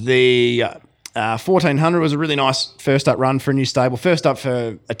over the 1,400 was a really nice first up run for a new stable. First up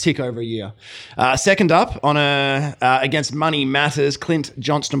for a tick over a year. Second up on against Money Matters, Clint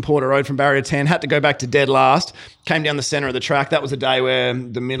Johnston Porter rode from barrier 10, had to go back to dead last, came down the centre of the track. That was a day where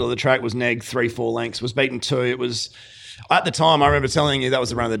the middle of the track was negged 3-4 lengths, was beaten 2. It was, at the time, I remember telling you that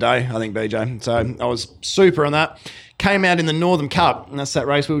was the run of the day, I think, BJ. So I was super on that. Came out in the Northern Cup, and that's that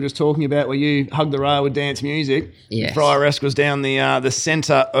race we were just talking about where you hugged the rail with dance music. Yes. Friar-esque was down the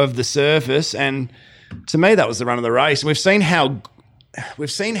centre of the surface, and to me that was the run of the race. And we've seen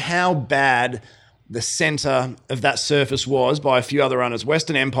how bad the centre of that surface was by a few other runners.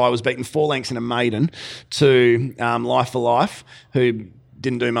 Western Empire was beaten 4 lengths in a maiden to Life for Life, who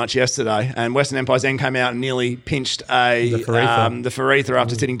didn't do much yesterday, and Western Empire then came out and nearly pinched the Faretha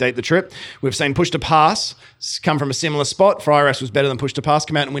after sitting deep the trip. We've seen Push to Pass come from a similar spot. Friar-esque was better than Push to Pass,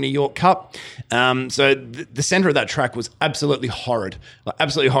 come out and win a York Cup. So the centre of that track was absolutely horrid.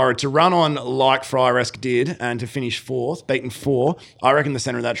 To run on like Friar-esque did and to finish 4th, beaten 4, I reckon the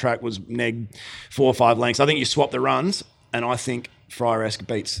centre of that track was neg 4 or 5 lengths. I think you swap the runs, and I think Friar-esque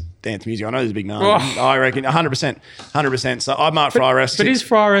beats Dance Music. I know there's a big name. I reckon 100%. So I marked Friar-esque. But is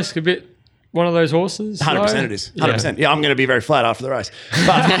Friar-esque a bit one of those horses? 100% it is. 100%. Yeah, I'm going to be very flat after the race.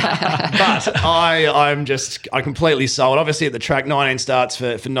 But I completely sold. Obviously at the track, 19 starts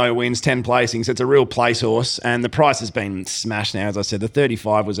for no wins, 10 placings. It's a real place horse, and the price has been smashed now, as I said. The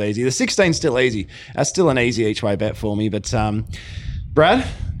 35 was easy. The 16 still easy. That's still an easy each way bet for me. But Brad,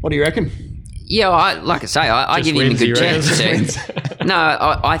 what do you reckon? Yeah, I give him a good chance too. No,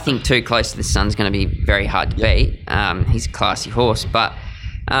 I think too close to the sun's going to be very hard to beat. He's a classy horse, but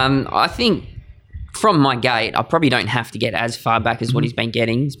I think from my gate, I probably don't have to get as far back as what he's been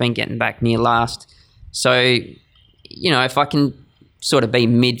getting. He's been getting back near last. So, if I can sort of be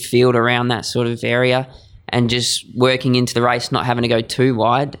midfield around that sort of area and just working into the race, not having to go too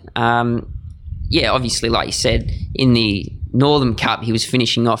wide. Obviously, like you said, in the Northern Cup, he was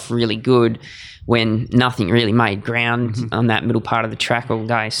finishing off really good when nothing really made ground on that middle part of the track all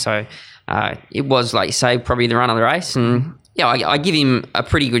day. So it was, like you say, probably the run of the race. And, I give him a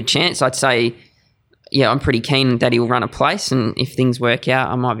pretty good chance. I'd say, I'm pretty keen that he'll run a place. And if things work out,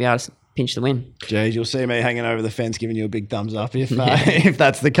 I might be able to pinch the win. Geez, you'll see me hanging over the fence giving you a big thumbs up if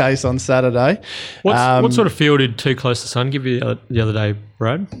that's the case on Saturday. What sort of feel did Too Close to Sun give you the other day,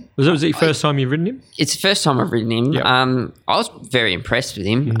 Brad? Was it your first time you've ridden him? It's the first time I've ridden him. Yep. I was very impressed with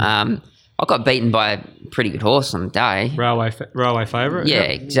him. I got beaten by a pretty good horse on the day. Railway favourite? Yeah,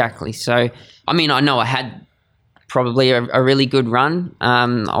 exactly. So, I know I had probably a really good run.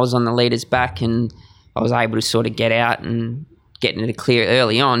 I was on the leader's back and I was able to sort of get out and get into the clear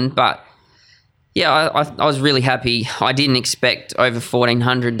early on. But, Yeah, I was really happy. I didn't expect over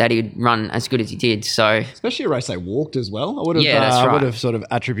 1,400 that he'd run as good as he did. So especially a race they walked as well. I would have, that's right. I would have sort of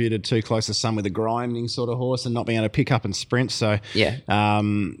attributed Too Close to Sun with a grinding sort of horse and not being able to pick up and sprint. So it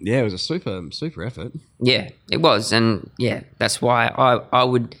was a super effort. Yeah, it was, and that's why I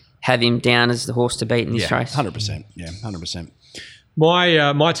would have him down as the horse to beat in this race. 100%. Yeah, 100%.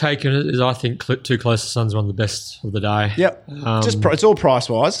 My take on it is I think Too Close to Sun's one of the best of the day. Yep. It's all price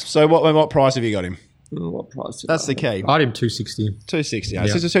wise. So what price have you got him? What price? That's the key. I had him 260. 260. Yeah.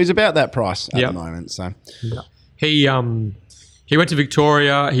 So he's about that price at the moment. So he went to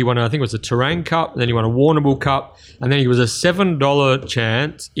Victoria. He won, I think it was a Terrain Cup, and then he won a Warrnambool Cup, and then he was a $7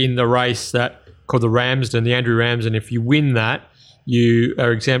 chance in the race that called the Ramsden, the Andrew Ramsden. If you win that, you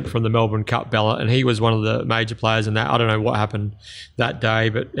are exempt from the Melbourne Cup ballot, and he was one of the major players in that. I don't know what happened that day,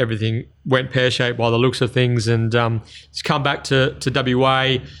 but everything went pear-shaped by the looks of things, and he's come back to WA.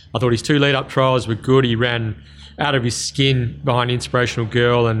 I thought his 2 lead-up trials were good. He ran out of his skin behind Inspirational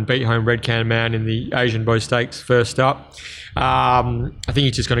Girl and beat home Red Can Man in the Asian Bow Stakes first up. I think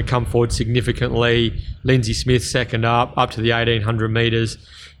he's just going to come forward significantly. Lindsay Smith second up to the 1,800 metres.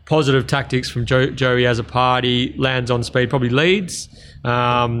 Positive tactics from Joey as a party, lands on speed, probably leads.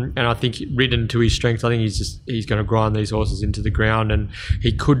 And I think ridden to his strength, I think he's going to grind these horses into the ground, and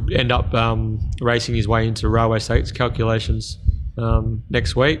he could end up racing his way into Railway Stakes calculations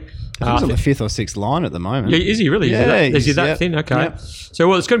next week. He's on the 5th or 6th line at the moment. Yeah, is he really? Yeah, is he that thin? Okay. Yep.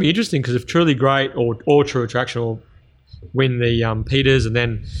 So, it's going to be interesting because if Truly Great or True Attraction will win the Peters, and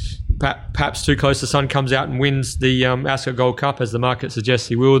then perhaps Too Close to Sun comes out and wins the Ascot Gold Cup, as the market suggests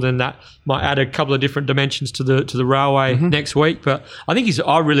he will, then that might add a couple of different dimensions to the railway next week. But I think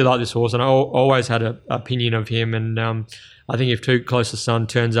I really like this horse, and I always had an opinion of him. And I think if Too Close to Sun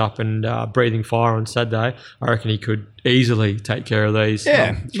turns up and breathing fire on Saturday, I reckon he could easily take care of these.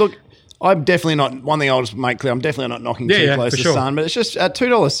 Yeah, look, I'm definitely not. One thing I'll just make clear: I'm definitely not knocking Too Close to Sun, but it's just at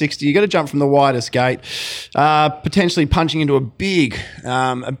 $2.60. You got to jump from the widest gate, potentially punching into a big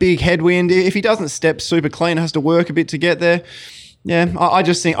headwind. If he doesn't step super clean, has to work a bit to get there. Yeah, I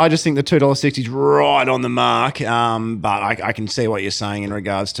just think the $2.60 is right on the mark. But I can see what you're saying in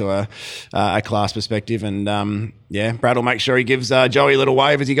regards to a class perspective, and Brad will make sure he gives Joey a little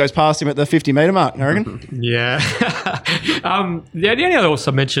wave as he goes past him at the 50-metre mark, I reckon. Yeah. The only other horse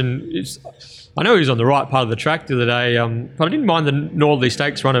I mentioned is, I know he was on the right part of the track the other day, but I didn't mind the Northerly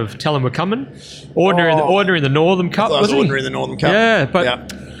Stakes run of Tell 'Em We're Coming. Ordinary in the Northern Cup, wasn't he? Ordinary in the Northern Cup. Yeah,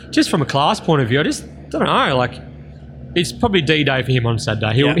 but just from a class point of view, I just don't know, it's probably D-Day for him on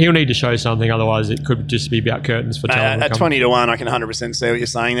Saturday. He'll need to show something, otherwise it could just be about curtains for Tell 'Em We're At Coming. 20 to 1, I can 100% see what you're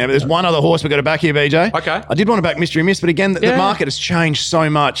saying there. But there's one other horse we've got to back here, BJ. Okay. I did want to back Mystery Miss, but again, the market has changed so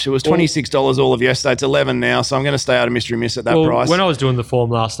much. It was $26 all of yesterday. It's $11 now, so I'm going to stay out of Mystery Miss at that price. When I was doing the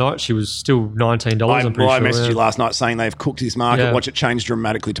form last night, she was still $19. I sure. messaged you last night saying they've cooked this market. Yeah. Watch it change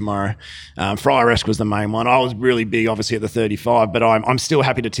dramatically tomorrow. Friar-esque was the main one. I was really big, obviously, at the 35, but I'm still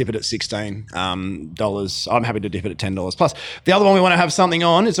happy to tip it at $16. I'm happy to dip it at $10. Plus, the other one we want to have something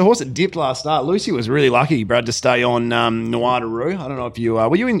on, it's a horse that dipped last start. Lucy was really lucky, Brad, to stay on Noir de Rue. I don't know if you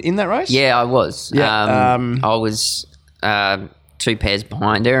were you in that race? Yeah, I was. Yeah. I was 2 pairs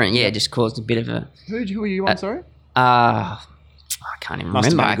behind her, and just caused a bit of a... Who were you on, sorry? I can't even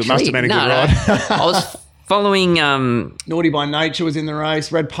remember, actually. Must have been a good ride. I was following... Naughty by Nature was in the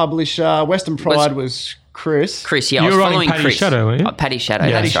race. Red Publisher. Western Pride was Chris. Yeah, I was following Paddy Chris. Shadow, weren't you? Paddy Shadow,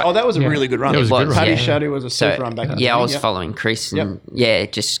 Yeah. that's right. Oh, that was a really good run. It was a good run. Paddy Yeah. Shadow was a super run back in the day. I was following Chris, and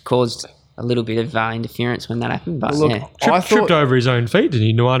it just caused a little bit of interference when that happened. But Look, I tripped over his own feet, didn't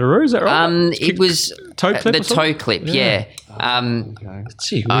he? Noir de Rue, is that right? It was toe clip the toe clip, yeah.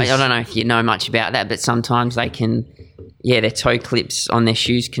 Gee I whiz. don't know if you know much about that, but sometimes they can, their toe clips on their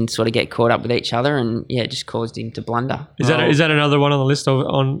shoes can sort of get caught up with each other, and it just caused him to blunder. Is that another one on the list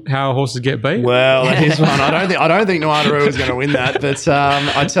on how horses get beat? Well, it is one. I don't think Noir de Rue is going to win that, but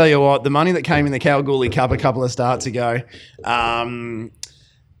I tell you what, the money that came in the Kalgoorlie Cup a couple of starts ago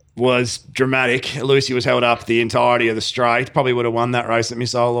was dramatic. Lucy was held up the entirety of the straight. Probably would have won that race that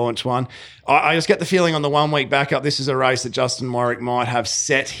Missile Launch won. I just get the feeling on the 1 week backup, this is a race that Justin Warwick might have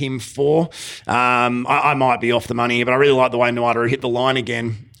set him for. I might be off the money here, but I really like the way Noir de Rue hit the line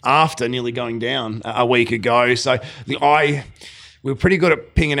again after nearly going down a week ago. So we were pretty good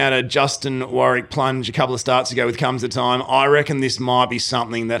at pinging out a Justin Warwick plunge a couple of starts ago with Comes the Time. I reckon this might be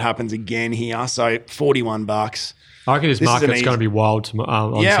something that happens again here. So $41. I reckon this market's going to be wild.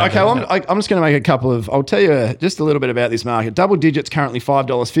 On okay. Saturday. Well, I'm just going to make a couple of. I'll tell you just a little bit about this market. Double digits currently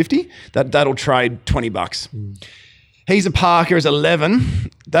 $5.50. That'll trade $20. He's a Parker is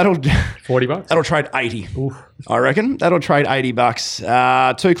 11. That'll $40. That'll trade 80. Oof. I reckon that'll trade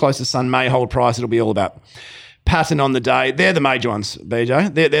 $80. Too close to Sun may hold price. It'll be all about pattern on the day. They're the major ones,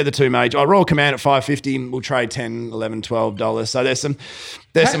 BJ. They're the two major. Royal Command at $5.50 will trade $10, $11, $12. So there's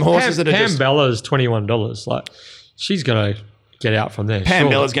some horses that are Pam just. Bella's $21. Like, she's gonna get out from there. Pam surely.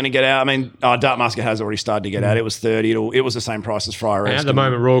 Bella's going to get out. I mean, Dark Musket has already started to get out. It was 30. It was the same price as Friar And Rest. at the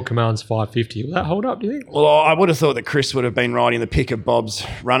moment, Royal Command's $5.50. Will that hold up, do you think? Well, I would have thought that Chris would have been riding the pick of Bob's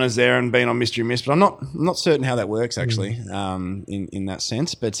runners there and been on Mystery Miss, but I'm not certain how that works actually in that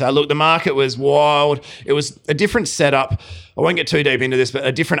sense. But look, the market was wild. It was a different setup. I won't get too deep into this, but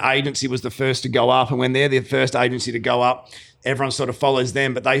a different agency was the first to go up, and when they're the first agency to go up, everyone sort of follows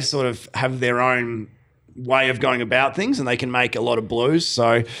them, but they sort of have their own way of going about things, and they can make a lot of blues.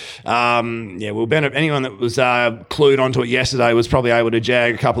 So, anyone that was clued onto it yesterday was probably able to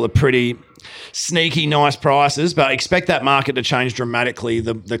jag a couple of pretty sneaky, nice prices. But expect that market to change dramatically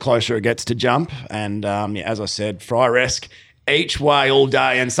the closer it gets to jump. And as I said, Friar-esque each way all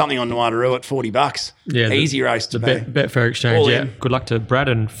day, and something on Noirdaroo at $40. Yeah, easy race to be. Betfair Exchange, All yeah. in. Good luck to Brad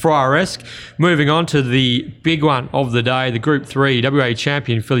and Friar-esque. Moving on to the big one of the day, the Group 3 WA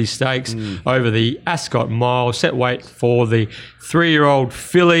Champion Fillies Stakes over the Ascot Mile. Set weight for the 3-year-old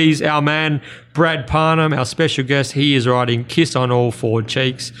Fillies. Our man, Brad Parnham, our special guest, he is riding Kiss on All Four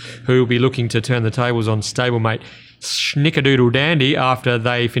Cheeks, who will be looking to turn the tables on stablemate Snickerdoodle Dandy after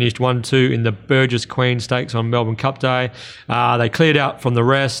they finished 1-2 in the Burgess Queen Stakes on Melbourne Cup Day. They cleared out from the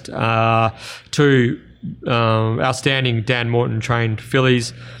rest. Two outstanding Dan Morton trained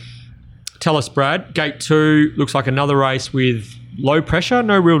fillies. Tell us, Brad, Gate 2 looks like another race with low pressure,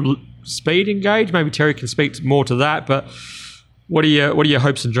 no real speed engaged. Maybe Terry can speak more to that, but what are your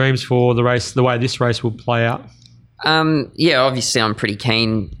hopes and dreams for the race, the way this race will play out? Obviously I'm pretty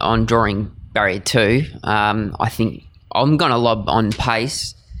keen on drawing Barrier 2. I think I'm going to lob on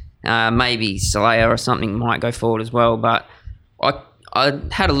pace. Maybe Soleil or something might go forward as well, but I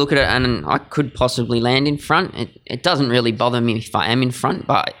had a look at it and I could possibly land in front. It doesn't really bother me if I am in front,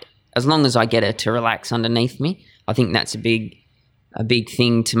 but as long as I get her to relax underneath me, I think that's a big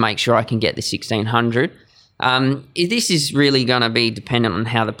thing to make sure I can get the 1600. This is really going to be dependent on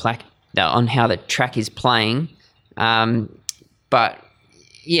how the track is playing, but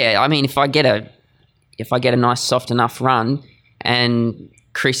yeah, I mean, if I get a nice soft enough run, and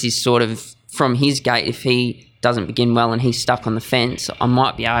Chris is sort of from his gate, if he doesn't begin well and he's stuck on the fence, I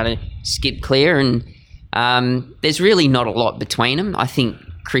might be able to skip clear. And there's really not a lot between them. I think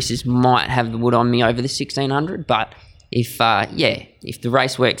Chris's might have the wood on me over the 1600, but if the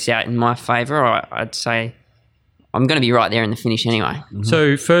race works out in my favour, I'd say I'm going to be right there in the finish anyway. Mm-hmm.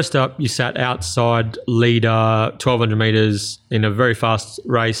 So first up, you sat outside leader 1,200 metres in a very fast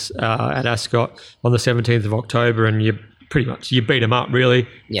race at Ascot on the 17th of October, and you beat him up, really.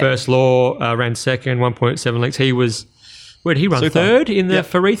 Yep. First Law ran second, 1.7 lengths. He was... Where did he run? Super. Third in the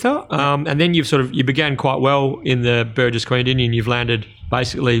Faritha. And then you began quite well in the Burgess Queen Indian. You've landed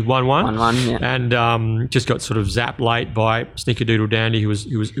basically 1-1. 1-1, yeah. And just got sort of zapped late by Snickerdoodle Dandy, who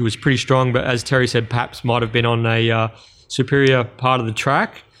was pretty strong, but as Terry said, perhaps might have been on a superior part of the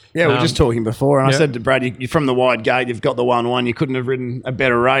track. Yeah, we were just talking before, and I yeah. said to Brad, you're from the wide gate, you've got the 1-1, you couldn't have ridden a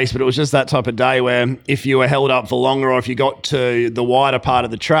better race, but it was just that type of day where if you were held up for longer or if you got to the wider part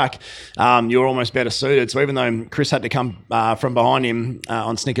of the track, you were almost better suited. So even though Chris had to come from behind him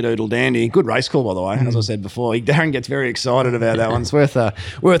on Snickerdoodle Dandy, good race call, by the way, as I said before. Darren gets very excited about that one. It's worth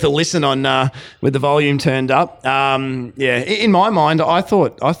a listen on with the volume turned up. In my mind, I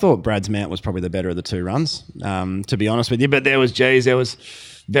thought Brad's mount was probably the better of the two runs, to be honest with you, but there was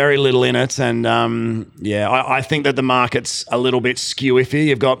very little in it, and I think that the market's a little bit skew-iffy.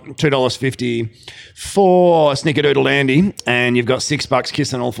 You've got $2.50 for Snickerdoodle Dandy, and you've got $6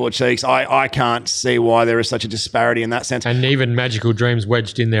 Kiss on All Four Cheeks. I can't see why there is such a disparity in that sense. And even Magical Dreams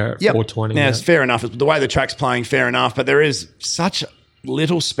wedged in there at $4.20. Now, it's fair enough. The way the track's playing, fair enough, but there is such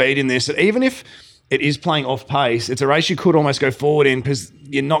little speed in this that even if it is playing off pace, it's a race you could almost go forward in because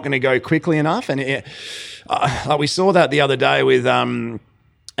you're not going to go quickly enough. And we saw that the other day with...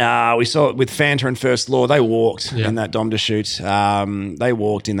 we saw it with Fanta and First Law. They walked in that Dom to Shoot. They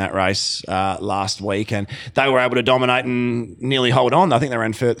walked in that race last week, and they were able to dominate and nearly hold on. I think they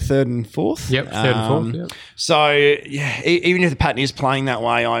ran third and fourth. Yep, third and fourth. Yep. So even if the pattern is playing that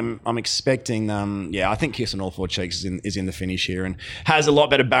way, I'm expecting. I think Kiss on All Four Cheeks is in the finish here and has a lot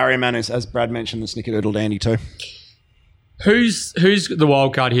better barrier manners, as Brad mentioned, than Snickerdoodle Dandy too. Who's the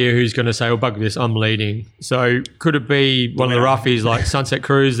wild card here? Who's going to say, "Oh, bug this, I'm leading"? So could it be one of the roughies like Sunset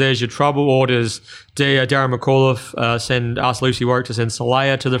Cruise? There's your trouble. Or does Darren McAuliffe ask Lucy Warwick to send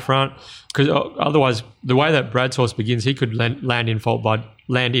Salaya to the front? Because otherwise, the way that Brad's horse begins, he could land in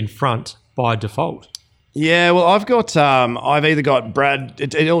front by default. Yeah, well, I've either got Brad.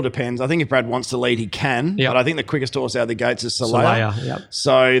 It all depends. I think if Brad wants to lead, he can. Yep. But I think the quickest horse out of the gates is Salaya. Yep.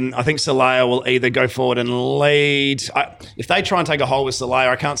 So I think Salaya will either go forward and lead. If they try and take a hold with Salaya,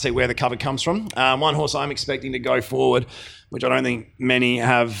 I can't see where the cover comes from. One horse I'm expecting to go forward, which I don't think many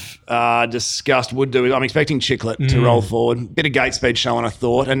have discussed, would do. I'm expecting Chiclet to roll forward. Bit of gate speed showing, I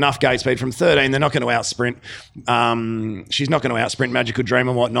thought. Enough gate speed from 13. They're not going to out-sprint. She's not going to out-sprint Magical Dream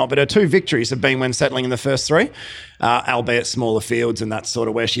and whatnot, but her 2 victories have been when settling in the first 3, albeit smaller fields, and that's sort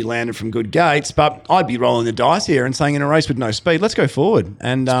of where she landed from good gates. But I'd be rolling the dice here and saying in a race with no speed, let's go forward.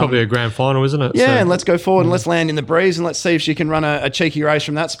 And it's probably a grand final, isn't it? Yeah, so, and let's go forward and let's land in the breeze and let's see if she can run a cheeky race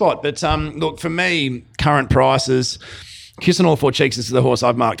from that spot. But look, for me, current prices... Kissing All Four Cheeks is the horse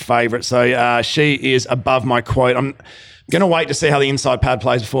I've marked favourite, so she is above my quote. I'm going to wait to see how the inside pad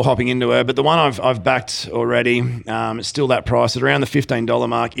plays before hopping into her, but the one I've backed already, it's still that price at around the $15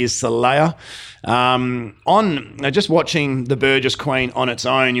 mark, is Salaya. Just watching the Burgess Queen on its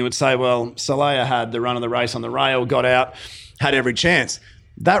own, you would say, well, Salaya had the run of the race on the rail, got out, had every chance.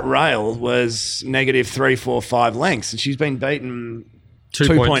 That rail was negative 3, 4, 5 lengths, and she's been beaten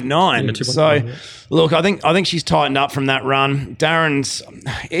 2.9. Yeah, so, look, I think she's tightened up from that run. Darren's,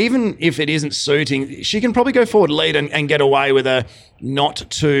 even if it isn't suiting, she can probably go forward lead and get away with a not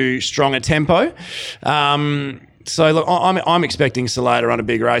too strong a tempo. So, look, I'm expecting Salaya to run a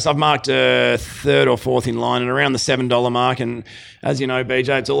big race. I've marked her 3rd or 4th in line and around the $7 mark. And as you know,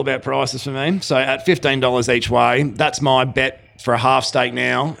 BJ, it's all about prices for me. So at $15 each way, that's my bet for a half stake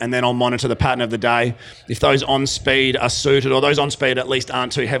now, and then I'll monitor the pattern of the day. If those on speed are suited, or those on speed at least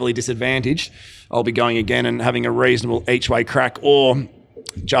aren't too heavily disadvantaged, I'll be going again and having a reasonable each way crack. Or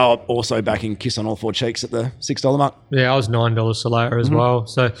Joe also backing Kiss on All Four Cheeks at the $6 mark. Yeah, I was $9 Salaya as well.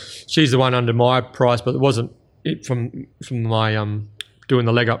 So she's the one under my price, but it wasn't it from my doing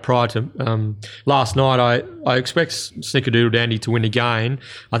the leg up prior to last night. I expect Snickerdoodle Dandy to win again.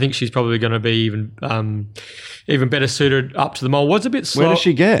 I think she's probably going to be even better suited up to the mole. Was a bit slow. Where does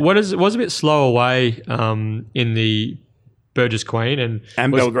she get? Was a bit slow away in the Burgess Queen and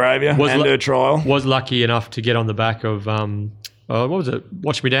Belgravia and her trial. Was lucky enough to get on the back of what was it?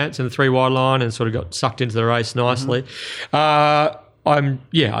 Watch Me Dance in the 3 wide line and sort of got sucked into the race nicely. Where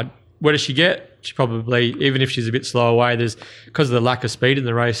does she get? She probably, even if she's a bit slow away, there's because of the lack of speed in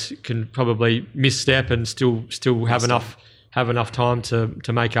the race, can probably misstep and still have enough time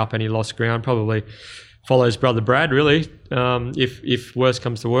to make up any lost ground. Probably follows brother Brad really. If worse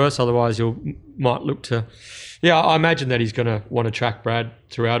comes to worse, otherwise you might look to. Yeah, I imagine that he's going to want to track Brad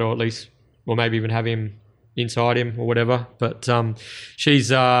throughout, or at least, or maybe even have him inside him or whatever. But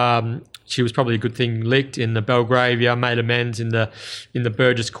she was probably a good thing licked in the Belgravia, made amends in the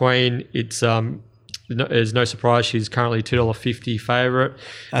Burgess Queen. It's there's no surprise she's currently $2.50 favourite.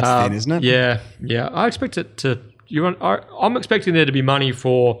 That's thin, isn't it? Yeah. I expect it to. I'm expecting there to be money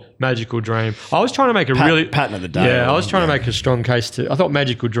for Magical Dream. I was trying to make a pattern of the day. Yeah, I was trying to make a strong case I thought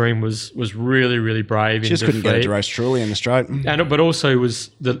Magical Dream was really, really brave. She just couldn't get it to race truly in the straight. But also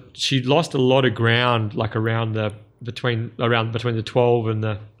she lost a lot of ground like around between the 12 and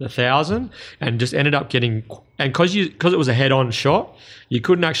the 1,000, and just ended up getting, and because it was a head-on shot, you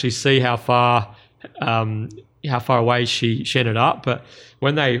couldn't actually see how far away she ended up. But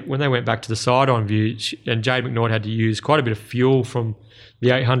when they went back to the side-on view, and Jade McNaught had to use quite a bit of fuel from the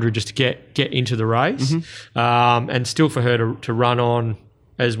 800 just to get into the race, and still for her to run on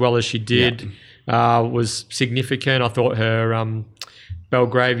as well as she did was significant. I thought her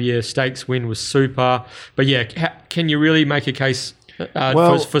Belgravia Stakes win was super. But yeah, can you really make a case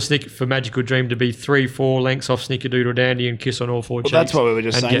for Magical Dream to be 3-4 lengths off Snickerdoodle Dandy and Kiss on All Four Cheeks? That's what we were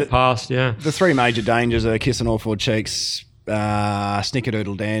just saying. Get past, yeah. The 3 major dangers are Kiss on All Four Cheeks,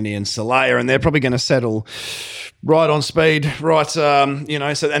 Snickerdoodle Dandy and Salaya, and they're probably going to settle right on speed, right, and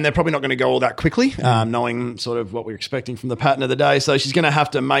they're probably not going to go all that quickly, knowing sort of what we're expecting from the pattern of the day. So she's going to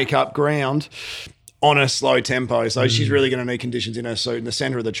have to make up ground on a slow tempo. So she's really going to need conditions in her suit in the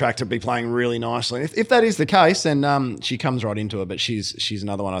centre of the track to be playing really nicely. If that is the case, then she comes right into it. But she's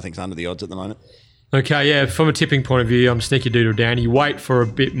another one I think is under the odds at the moment. Okay, yeah. From a tipping point of view, I'm Sneaky Doodle Dandy. Wait for a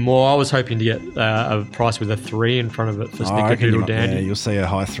bit more. I was hoping to get a price with a 3 in front of it for Sneaky Doodle Dandy. Yeah, you'll see a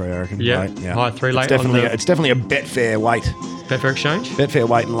high 3, I reckon. Yeah, Late, yeah. high 3 late. It's definitely a Betfair weight. Betfair Exchange? Betfair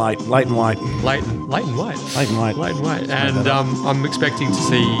weight and late. Leighton weight. Leighton weight. Leighton weight. Leighton weight. And I'm expecting to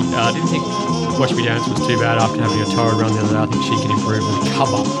see, I didn't think Watch Me Dance was too bad after having a torrid run the other day. I think she can improve and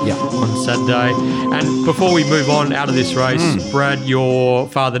cover on Saturday. And before we move on out of this race, Brad, your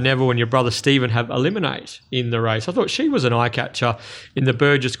father Neville and your brother Stephen have Eliminate in the race. I thought she was an eye catcher in the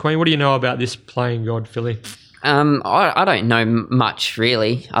Burgess Queen. What do you know about this playing god filly? I don't know much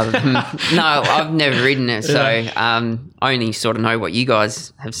really. Other than no, I've never ridden it, so I only sort of know what you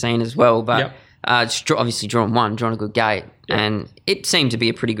guys have seen as well. But it's obviously drawn a good gate, and it seemed to be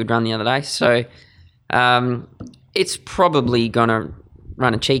a pretty good run the other day. So it's probably gonna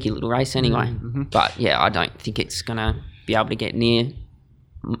run a cheeky little race anyway. Mm-hmm. But yeah, I don't think it's gonna be able to get near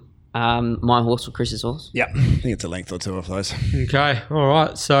my horse or Chris's horse. Yeah, I think it's a length or two of those. Okay, all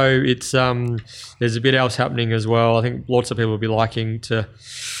right. So it's there's a bit else happening as well. I think lots of people will be liking to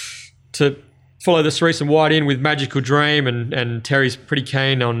follow this recent wide in with Magical Dream, and Terry's pretty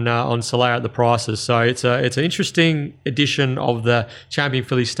keen on Soleil at the prices. So it's an interesting edition of the Champion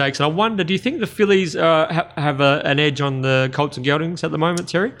Filly Stakes. And I wonder, do you think the Fillies have an edge on the Colts and Geldings at the moment,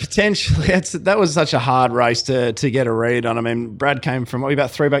 Terry? Potentially. That was such a hard race to get a read on. I mean, Brad came from about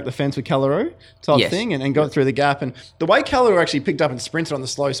 3 back the fence with Callaroo type thing and got through the gap. And the way Callaroo actually picked up and sprinted on the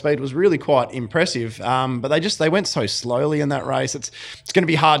slow speed was really quite impressive. But they went so slowly in that race. It's going to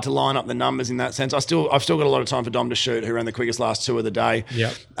be hard to line up the numbers in that sense. I've still got a lot of time for Dom to shoot, who ran the quickest last 2 of the day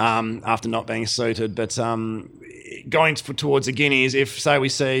after not being suited. But going towards the Guineas, if, say, we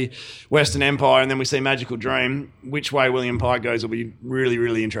see Western Empire and then we see Magical Dream, which way William Pye goes will be really,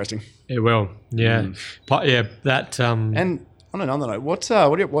 really interesting. It will, yeah. That... And on another note, what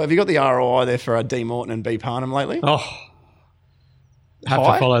have you got the ROI there for D. Morton and B. Parnham lately? Oh, have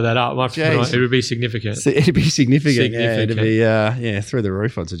to follow that up. It would be significant. It'd be significant. Yeah, it'd be through the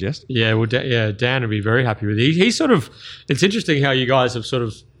roof, I'd suggest. Yeah, well, Dan would be very happy with it. He's sort of. It's interesting how you guys have sort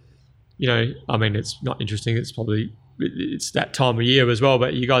of, I mean, it's not interesting. It's that time of year as well.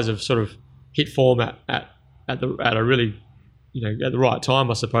 But you guys have sort of hit form at a really, at the right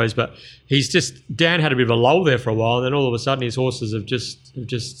time, I suppose. But Dan had a bit of a lull there for a while, and then all of a sudden his horses have just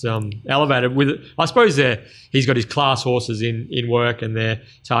elevated with it. I suppose he's got his class horses in work and they're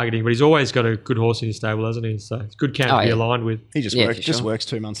targeting, but he's always got a good horse in his stable, hasn't he? So it's a good camp to be aligned with. He just works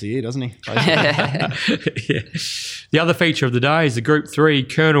 2 months a year, doesn't he? Yeah. The other feature of the day is the Group 3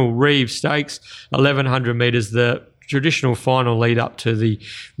 Colonel Reeves Stakes, 1,100 metres, the traditional final lead up to the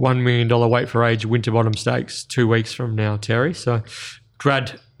 $1 million weight for age Winterbottom Stakes 2 weeks from now, Terry. So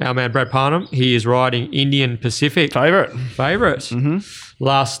our man Brad Parnham, he is riding Indian Pacific. Favourite. Mm-hmm.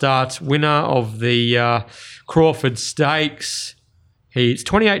 Last start winner of the Crawford Stakes. It's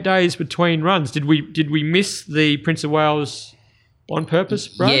 28 days between runs. Did we miss the Prince of Wales on purpose,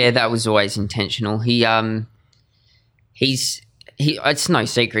 Brad? Yeah, that was always intentional. It's no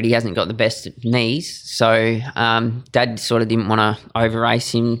secret he hasn't got the best knees, so Dad sort of didn't want to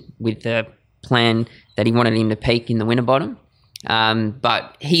over-race him with the plan that he wanted him to peak in the Winterbottom.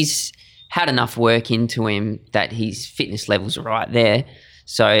 But he's had enough work into him that his fitness levels are right there,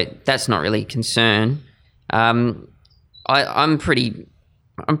 so that's not really a concern. I'm pretty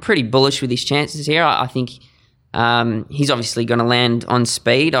bullish with his chances here. I think he's obviously going to land on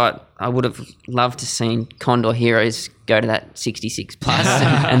speed. I would have loved to seen Condor Heroes go to that 66 plus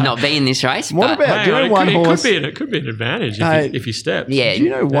and not be in this race. What about, do you know one horse? It could be an advantage if he steps. Yeah. Do you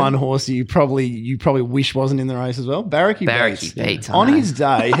know one horse you probably wish wasn't in the race as well? Barracky Bates. On his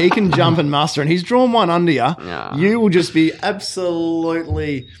day, he can jump and muster, and he's drawn one under you. Oh. You will just be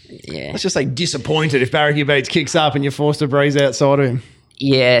absolutely, let's just say, disappointed if Barracky Bates kicks up and you're forced to breeze outside of him.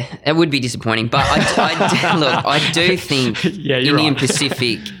 Yeah, it would be disappointing. But I do think Indian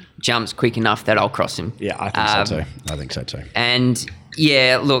Pacific jumps quick enough that I'll cross him. Yeah, I think so too. And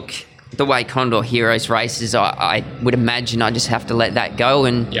look, the way Condor Heroes races, I would imagine I just have to let that go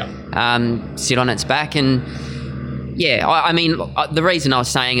and sit on its back. And I mean, the reason I was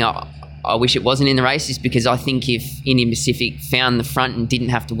saying I wish it wasn't in the race is because I think if Indian Pacific found the front and didn't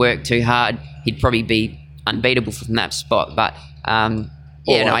have to work too hard, he'd probably be unbeatable from that spot. But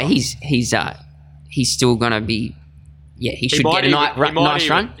he's still going to be. Yeah, he should get a nice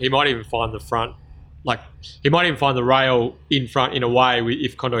run. He might even find the front, he might even find the rail in front in a way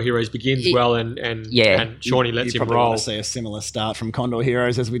if Condor Heroes begins well and Shawnee lets him roll. Want to see a similar start from Condor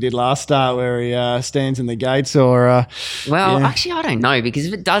Heroes as we did last start, where he stands in the gates, or actually I don't know, because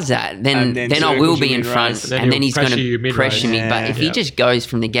if it does that, then I will be in front, and then he's going to pressure me. But if he just goes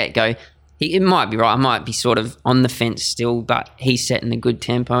from the get go, it might be right. I might be sort of on the fence still, but he's setting a good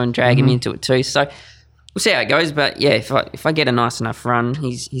tempo and dragging me into it too. So we'll see how it goes. But yeah, if I get a nice enough run,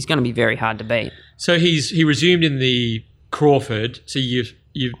 he's going to be very hard to beat. So he resumed in the Crawford. So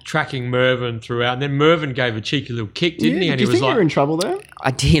you're tracking Mervyn throughout, and then Mervyn gave a cheeky little kick, didn't he? And do you he was think you were in trouble there?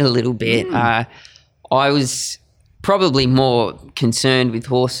 I did a little bit. I was probably more concerned with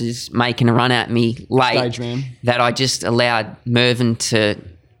horses making a run at me late Stage man. that I just allowed Mervyn to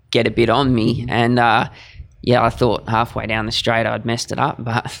get a bit on me. And, I thought halfway down the straight I'd messed it up.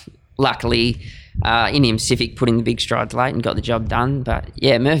 But luckily, Indian Pacific put in the big strides late and got the job done. But,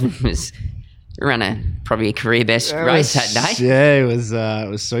 yeah, Mervyn ran probably a career best race that day. Yeah, it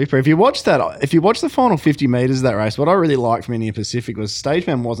was super. If you watch the final 50 metres of that race, what I really liked from Indian Pacific was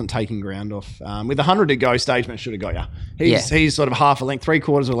Stageman wasn't taking ground off. With 100 to go, Stageman should have got you. He's sort of half a length,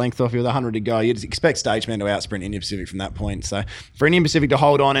 3/4 of a length off you with 100 to go. You'd expect Stageman to outsprint Indian Pacific from that point. So for Indian Pacific to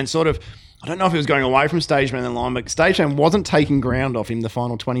hold on and sort of, I don't know if he was going away from Stageman in the line, but Stageman wasn't taking ground off him the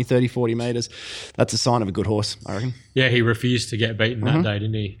final 20, 30, 40 metres. That's a sign of a good horse, I reckon. Yeah, he refused to get beaten that day,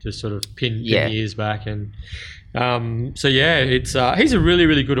 didn't he? Just sort of pin ears back. And it's he's a really,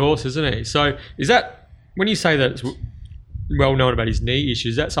 really good horse, isn't he? So is that, when you say that it's well known about his knee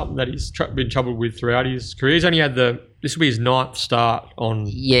issues, is that something that he's been troubled with throughout his career? He's only had this will be his 9th start on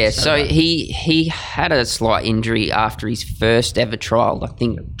Saturday. So he had a slight injury after his first ever trial. I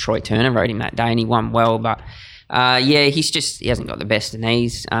think Troy Turner rode him that day and he won well, but he hasn't got the best of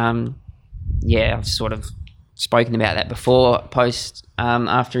knees. I've sort of spoken about that before,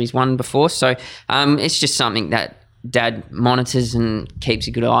 after he's won before. So it's just something that Dad monitors and keeps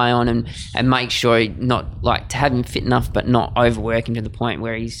a good eye on and makes sure not like to have him fit enough but not overwork him to the point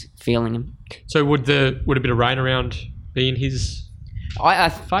where he's feeling him. So would a bit of rain around be in his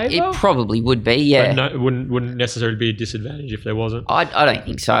favour? It probably would be, yeah. But no, it wouldn't necessarily be a disadvantage if there wasn't. I don't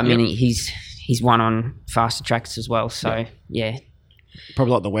think so. I mean, he's won on faster tracks as well, so yeah.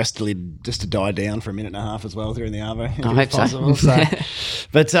 Probably like the Westerly just to die down for a minute and a half as well through in the Arvo. I hope possible.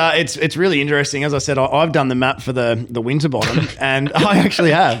 But it's really interesting. As I said, I've done the map for the Winterbottom and I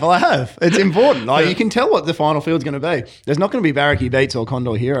actually have. Well, I have. It's important. You can tell what the final field's going to be. There's not going to be Barracky Beats or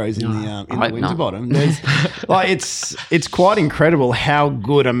Condor Heroes in the Winterbottom. It's quite incredible how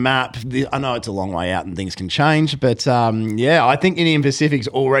good a map. I know it's a long way out and things can change, but I think Indian Pacific's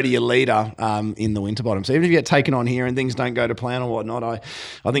already a leader in the Winterbottom. So even if you get taken on here and things don't go to plan or whatnot,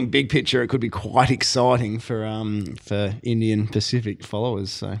 I think big picture it could be quite exciting for Indian Pacific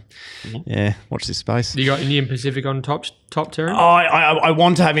followers. So watch this space. You got Indian Pacific on top Terry? I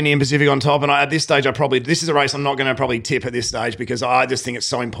want to have Indian Pacific on top, and at this stage this is a race I'm not going to probably tip at this stage because I just think it's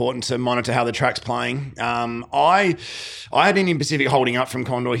so important to monitor how the track's playing. I had Indian Pacific holding up from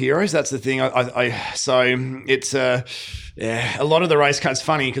Condor Heroes. That's the thing. So it's a lot of the race cards.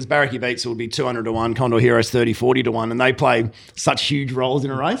 Funny because Barracky Beats would be 200 to 1, Condor Heroes 30, 40 to 1, and they play such huge roles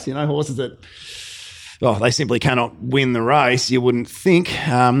in a race. You know, horses that they simply cannot win the race. You wouldn't think.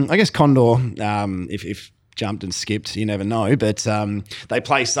 I guess Condor, if jumped and skipped, you never know, but they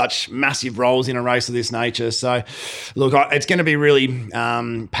play such massive roles in a race of this nature. So look, it's going to be really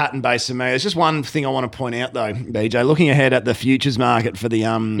pattern based for me. There's just one thing I want to point out though, BJ, looking ahead at the futures market for the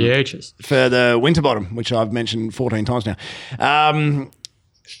for the Winterbottom, which I've mentioned 14 times now.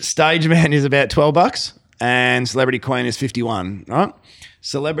 Stageman is about $12 and Celebrity Queen is 51, right?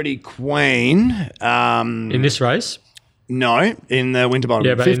 Celebrity Queen in this race? No, in the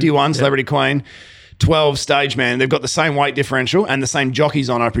Winterbottom. 51 Celebrity Queen, 12 Stageman. They've got the same weight differential and the same jockeys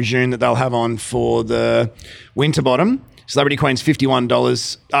on, I presume, that they'll have on for the Winterbottom. Celebrity Queen's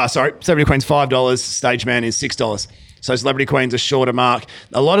 $51. Celebrity Queen's $5. Stageman is $6. So Celebrity Queen's a shorter mark.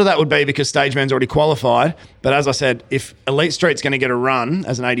 A lot of that would be because Stageman's already qualified. But as I said, if Elite Street's going to get a run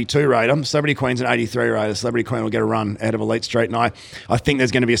as an 82 raider, Celebrity Queen's an 83 raider. Celebrity Queen will get a run ahead of Elite Street. And I think there's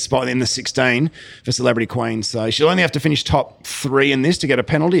going to be a spot in the 16 for Celebrity Queen. So she'll only have to finish top 3 in this to get a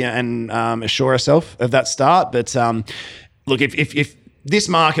penalty and assure herself of that start. But look, if this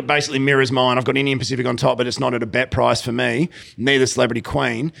market basically mirrors mine. I've got Indian Pacific on top, but it's not at a bet price for me. Neither Celebrity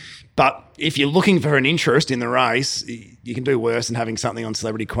Queen. But if you're looking for an interest in the race, you can do worse than having something on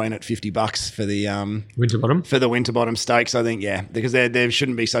Celebrity Queen at $50 for the Winterbottom. For the Winterbottom Stakes, I think, because there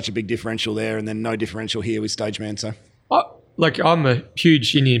shouldn't be such a big differential there, and then no differential here with Stageman. So, I'm a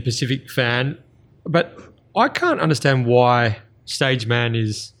huge Indian Pacific fan, but I can't understand why Stageman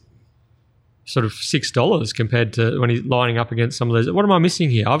is sort of $6 compared to when he's lining up against some of those. What am I missing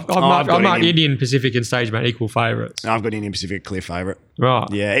here? I've marked Indian Pacific and Stageman equal favourites. I've got Indian Pacific clear favourite. Right.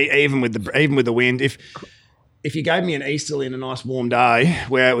 Yeah, even with the wind. if you gave me an Easterly in a nice warm day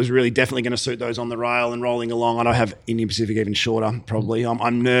where it was really definitely going to suit those on the rail and rolling along, I'd have Indian Pacific even shorter, probably.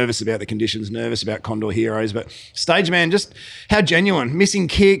 I'm nervous about the conditions, nervous about Condor Heroes, but Stage Man, just how genuine. Missing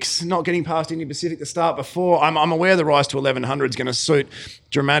kicks, not getting past Indian Pacific the start before. I'm aware the rise to 1100 is going to suit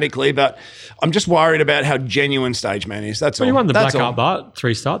dramatically, but I'm just worried about how genuine Stage Man is. That's all. He won the That's Black all. Art Bart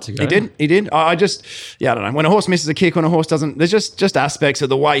 3 starts ago. He did. I just, I don't know. When a horse misses a kick, when a horse doesn't, there's just aspects of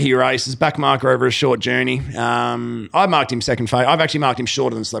the way he races, back marker over a short journey. I marked him second favourite. I've actually marked him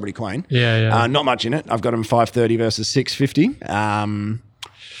shorter than Celebrity Queen. Yeah. Not much in it. I've got him 530 versus 650.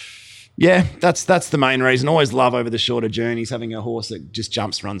 Yeah, that's the main reason. Always love over the shorter journeys having a horse that just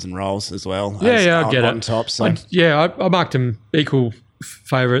jumps, runs and rolls as well. I get on it. top. So I marked him equal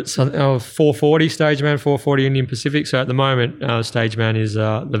favourites. 440 Stage Man, 440 Indian Pacific. So at the moment, Stage Man is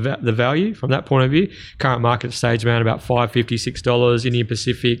the value from that point of view. Current market Stage Man about $5.50, $6. Indian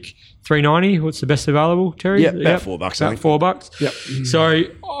Pacific $3.90. What's the best available, Terry? Yeah, about $4. About $4. Yep. So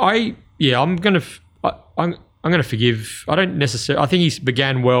I'm going to forgive. I don't necessarily. I think he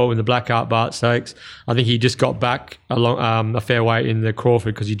began well in the Black Art Bart Stakes. I think he just got back along a fair way in the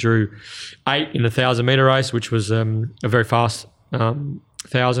Crawford because he drew 8 in the 1,000-metre race, which was a very fast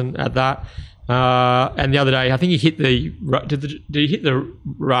 1,000 at that. And the other day, I think he hit did he hit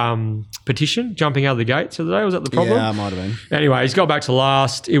the petition jumping out of the gates the other day? Was that the problem? Yeah, might have been. Anyway, he's got back to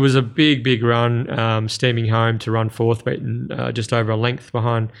last. It was a big run, steaming home to run fourth, beaten just over a length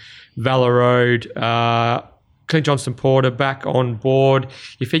behind Valor Road. Clint Johnston Porter back on board.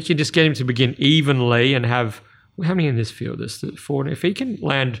 If he can just get him to begin evenly and have, how many in this field? There's 4. If he can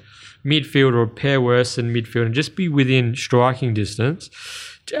land midfield or a pair worse than midfield and just be within striking distance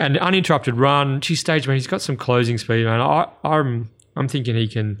and uninterrupted run, Stage Man, he's got some closing speed, man. I'm thinking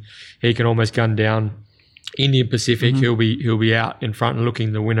he can almost gun down Indian Pacific. Mm-hmm. He'll be out in front and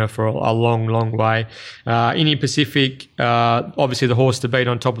looking the winner for a long way. Indian Pacific, obviously the horse to beat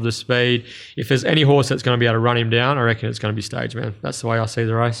on top of the speed. If there's any horse that's going to be able to run him down, I reckon it's going to be Stage Man. That's the way I see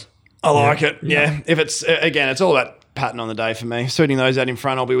the race. I like it. Yeah. If it's, again, it's all about pattern on the day for me. Suiting those out in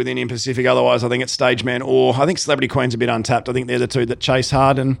front, I'll be with Indian Pacific. Otherwise, I think it's Stage Man, or I think Celebrity Queen's a bit untapped. I think they're the two that chase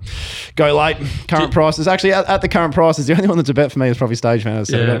hard and go late. Current prices. Actually, at the current prices, the only one that's a bet for me is probably Stage Man. I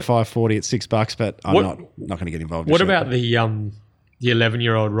said about 540 at $6, but I'm not going to get involved. What about the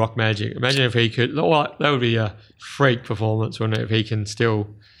 11-year-old Rock Magic? Imagine if he could. Well, that would be a freak performance, wouldn't it? If he can still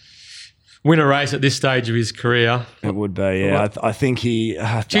win a race at this stage of his career. It would be, yeah. I think he...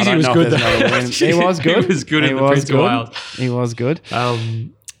 Jeez, he was good. He was good. He was good in the Prince of Wales. He was good.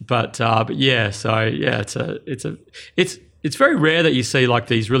 But yeah, so yeah, it's very rare that you see like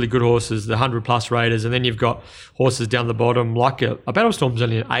these really good horses, the 100+ raters, and then you've got horses down the bottom like a Battlestorm's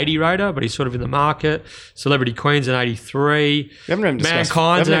only an 80 rater, but he's sort of in the market. Celebrity Queen's an 83. We haven't even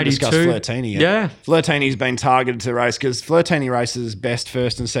Mankind's an 82. Flirtini yet. Yeah. Flirtini's been targeted to race because Flirtini races best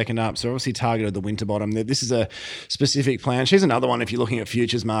first and second up, so obviously targeted the winter bottom. This is a specific plan. She's another one if you're looking at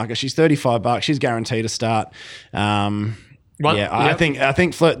futures market. She's $35. She's guaranteed to start. I think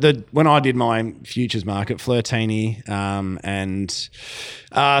when I did my futures market, Flirtini and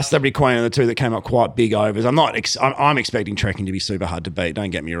Celebrity Queen are the two that came up quite big overs. I'm expecting Trekking to be super hard to beat.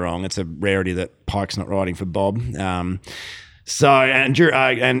 Don't get me wrong; it's a rarity that Pike's not riding for Bob. And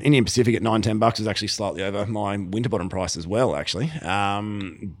Indian Pacific at $9-10 is actually slightly over my Winterbottom price as well, actually.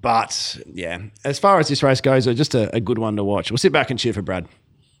 But yeah, as far as this race goes, it's just a good one to watch. We'll sit back and cheer for Brad.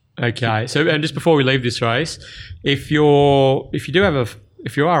 Okay, so and just before we leave this race, if you are on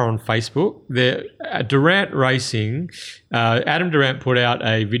Facebook, at Durant Racing, Adam Durant put out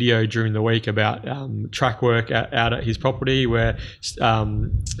a video during the week about track work out at his property where I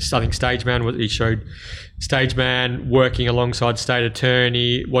think Stage Man he showed Stage Man working alongside State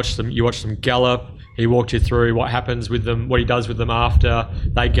Attorney. You watched them gallop. He walked you through what happens with them, what he does with them after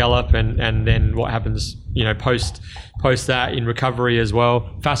they gallop, and then what happens, post that in recovery as well.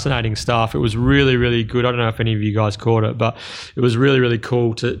 Fascinating stuff. It was really, really good. I don't know if any of you guys caught it, but it was really, really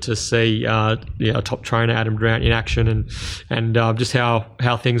cool to see top trainer Adam Durant in action and just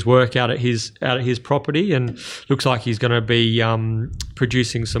how things work out at his property. And looks like he's going to be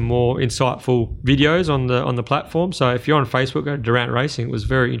producing some more insightful videos on the platform. So if you're on Facebook, go to Durant Racing. It was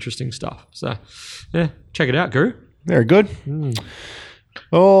very interesting stuff. So yeah, check it out, Guru. Very good.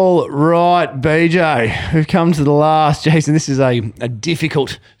 All right, BJ, we've come to the last. Jason, this is a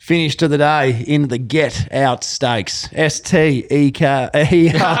difficult finish to the day in the Get Out Stakes. STEK. Oh,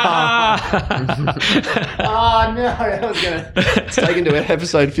 no, it's taken to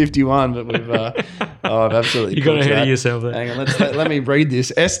episode 51, but we've I've absolutely you got ahead of yourself there. Hang on, let me read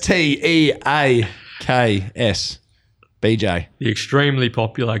this. STEAKS. BJ. The extremely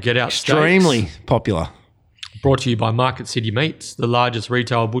popular Get Out Stakes. Extremely popular. brought to you by Market City Meats, the largest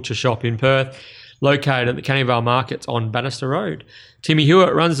retail butcher shop in Perth, located at the Canning Markets on Bannister Road. Timmy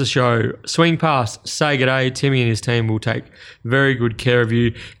Hewitt runs the show. Swing past, say good day. Timmy and his team will take very good care of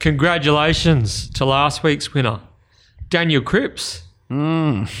you. Congratulations to last week's winner, Daniel Cripps.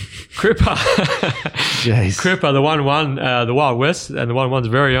 Cripper. Jeez. Cripper, the 1-1, the Wild West, and the 1-1's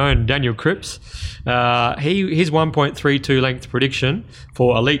very own Daniel Cripps. His 1.32 length prediction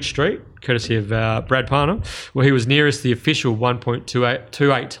for Elite Street, courtesy of Brad Parnham, well, he was nearest the official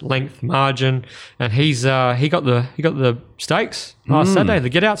 1.28 length margin, and he got the stakes last Saturday, the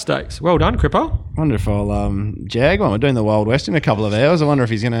Get Out Stakes. Well done, Cripper. Wonder if I'll jag one. We're doing the Wild West in a couple of hours. I wonder if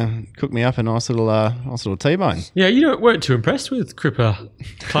he's going to cook me up a nice little T-bone. Yeah, you weren't too impressed with Cripper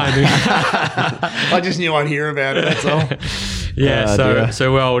claiming. I just knew I'd hear about it. That's all. Yeah,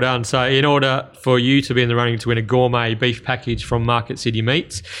 so well done. So in order for you to be in the running to win a gourmet beef package from Market City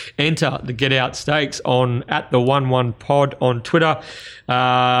Meats, enter the Get Out Stakes on at the 1-1 pod on Twitter.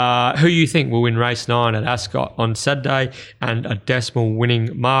 Who you think will win race 9 at Ascot on Saturday and a decimal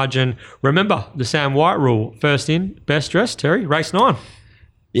winning margin. Remember the Sam White rule: first in, best dressed. Terry, race 9.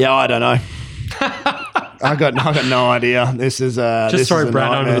 Yeah, I don't know. I got no idea. This is just throw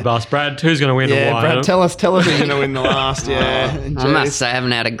Brad under the bus. Brad, who's going to win? Yeah, why? Brad, tell us who's going to win the last. Yeah, I must say I haven't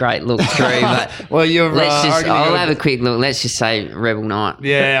had a great look through, but well, I'll have a quick look. Let's just say Rebel Knight.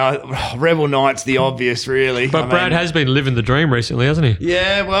 Yeah, Rebel Knight's the obvious, really. But Brad has been living the dream recently, hasn't he?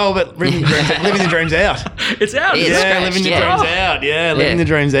 Yeah, well, but living the dream's out. It's out. Living the dream's out. Yeah, living the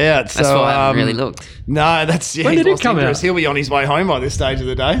dream's out. That's why I haven't really looked. No, that's when did it come out? He'll be on his way home by this stage of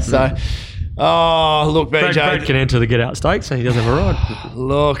the day. So. Oh, look, BJ. Brad can enter the Get Out Stakes and he doesn't have a ride.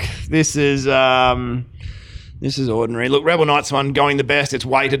 Look, this is ordinary. Look, Rebel Knight's one going the best. It's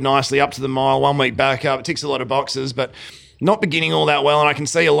weighted nicely up to the mile, 1 week back up. It ticks a lot of boxes, but not beginning all that well, and I can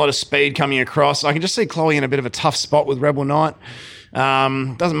see a lot of speed coming across. I can just see Chloe in a bit of a tough spot with Rebel Knight.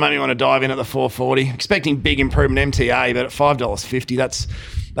 Doesn't make me want to dive in at the 440. Expecting big improvement MTA, but at $5.50,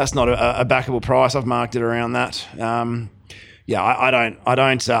 that's not a backable price. I've marked it around that. Yeah, I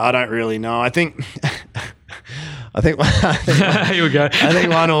don't really know. I think here we go. I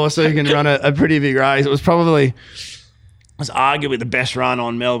think one horse who can run a pretty big race. It was arguably the best run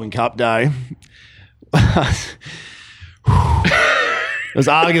on Melbourne Cup Day. It was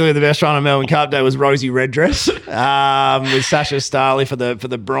arguably the best run on Melbourne Cup Day was Rosie Reddress with Sasha Starley for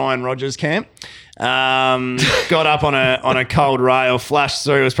the Brian Rogers camp. Got up on a cold rail, flashed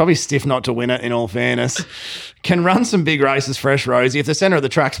through. It was probably stiff not to win it, in all fairness. Can run some big races, fresh Rosie. If the centre of the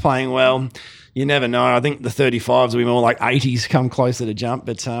track's playing well, you never know. I think the 35s will be more like 80s come closer to jump.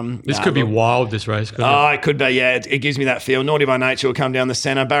 But this could be wild, this race, couldn't it? It could be, yeah. It gives me that feel. Naughty by Nature will come down the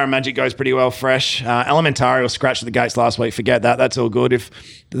centre. Barra Magic goes pretty well fresh. Elementari will scratch the gates last week. Forget that. That's all good. If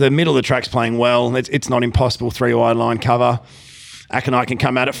the middle of the track's playing well, it's not impossible. 3-wide line cover. Aconite can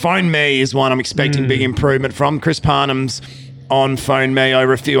come at it. Phone Me is one I'm expecting big improvement from. Chris Parnham's on Phone Me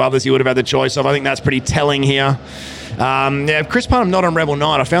over a few others you would have had the choice of. I think that's pretty telling here. Chris Parnham not on Rebel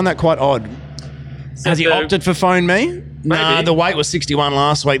Knight. I found that quite odd. Has he opted for Phone Me? No, the weight was 61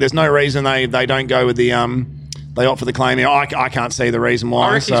 last week. There's no reason they don't go with the they opt for the claim here. I can't see the reason why.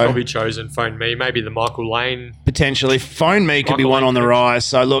 I reckon he's probably chosen Phone Me. Maybe the Michael Lane. Potentially. Phone Me could be one on the rise.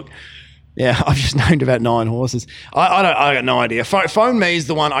 So look, yeah, I've just named about 9 horses. I got no idea. Phone Me is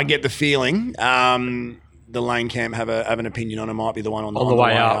the one I get the feeling. The Lane camp have an opinion on it. Might be the one on the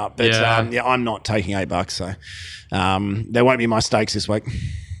way up. But I'm not taking $8, so there won't be my stakes this week.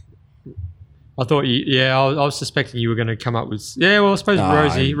 I thought I was suspecting you were going to come up with. Yeah, well, I suppose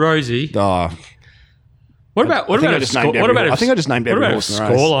Rosie. Oh. What about I think I just named every horse in the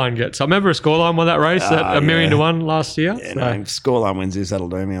race. Scoreline gets? I remember a scoreline won that race at $1 million to 1 last year. Yeah, no, if scoreline wins this, that'll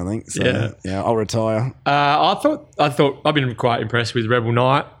do me, I think. So, yeah, I'll retire. I thought I've been quite impressed with Rebel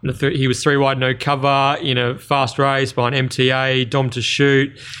Knight. He was 3 wide, no cover in a fast race behind MTA, Dom to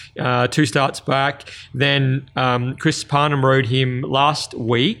shoot, 2 starts back. Then Chris Parnham rode him last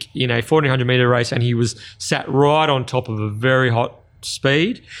week in a 1400 metre race, and he was sat right on top of a very hot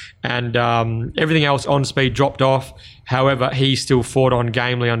speed, and everything else on speed dropped off. However, he still fought on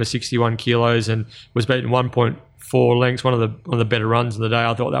gamely under 61 kilos and was beaten 1.4 lengths, one of the better runs of the day.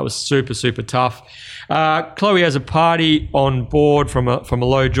 I thought that was super, super tough. Chloe has a party on board from a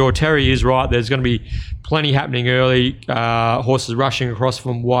low draw. Terry is right. There's going to be plenty happening early. Horses rushing across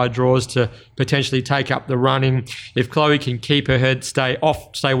from wide draws to potentially take up the running. If Chloe can keep her head, stay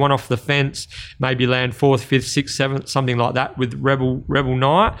one off the fence, maybe land 4th, 5th, 6th, 7th, something like that with Rebel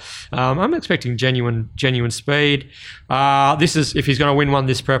Knight. I'm expecting genuine speed. This is, if he's going to win one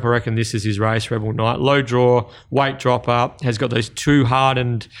this prep, I reckon this is his race, Rebel Knight. Low draw, weight dropper, has got those 2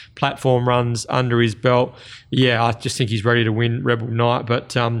 hardened platform runs under his belt. Yeah, I just think he's ready to win Rebel Knight,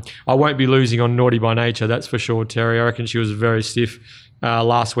 but I won't be losing on Naughty by Nature, that's for sure, Terry. I reckon she was very stiff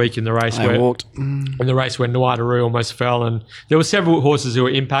last week in the race where Noir de Rue almost fell, and there were several horses who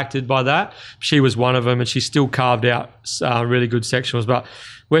were impacted by that. She was one of them, and she still carved out really good sectionals. But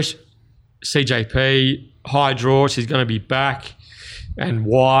where's CJP, high draw, she's going to be back and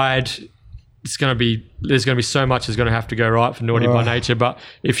wide. There's going to be so much that's going to have to go right for Naughty by Nature. But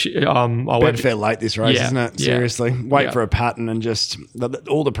if she, Betfair late this race, isn't it? Seriously, wait for a pattern, and just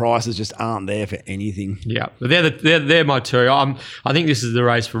all the prices just aren't there for anything. Yeah, but they're my two. I think this is the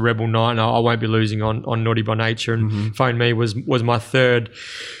race for Rebel Knight, and I won't be losing on Naughty by Nature. And Phone Me was my third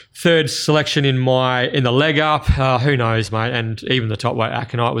selection in the leg up. Who knows, mate? And even the top weight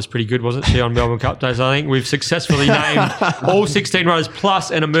Aconite was pretty good, wasn't she, on Melbourne Cup days? I think we've successfully named all 16 runners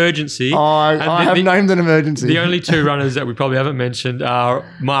plus an emergency. I have named an emergency. The only 2 runners that we probably haven't mentioned are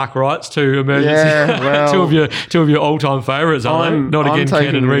Mark Wright's 2 emergencies. Yeah, well, two of your all-time favourites, aren't they? Not Again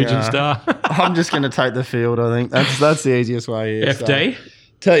Ken and Regent Star. I'm just going to take the field. I think that's the easiest way here. FD. So.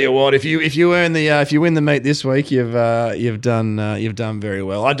 Tell you what, if you win the meet this week, you've done very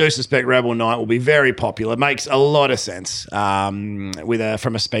well. I do suspect Rebel Knight will be very popular. It makes a lot of sense from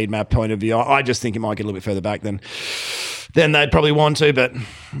a speed map point of view. I just think it might get a little bit further back than they'd probably want to. But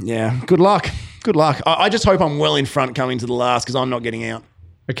yeah, good luck. I just hope I'm well in front coming to the last, because I'm not getting out.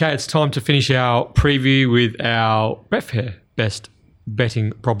 Okay, it's time to finish our preview with our Betfair best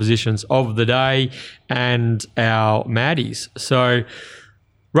betting propositions of the day and our Maddies. So,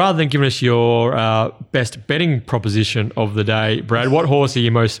 rather than giving us your best betting proposition of the day, Brad, what horse are you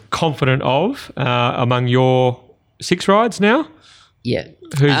most confident of among your 6 rides now? Yeah.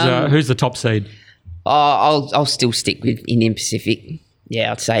 Who's the top seed? I'll still stick with Indian Pacific.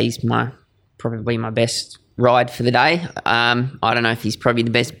 Yeah, I'd say he's probably my best ride for the day. I don't know if he's probably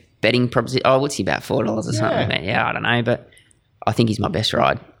the best betting proposition. Oh, what's he, about $4 or something? Yeah, I don't know, but I think he's my best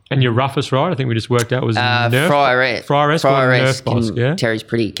ride. And your roughest ride, I think we just worked out, was Nerf. Friaress. Yeah. Terry's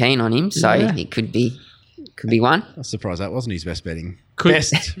pretty keen on him, so it could be one. I was surprised that wasn't his best betting.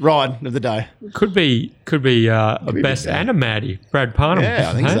 Best ride of the day. Could be a best and a Maddie. Brad Parnham.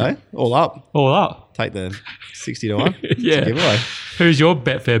 Yeah, I think so. All up. Take the 60 to 1. Yeah. Giveaway. Who's your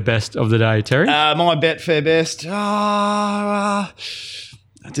Betfair best of the day, Terry? My Betfair best.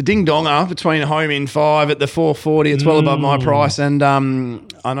 It's a ding-donger between home in 5 at the 440. It's well above my price. And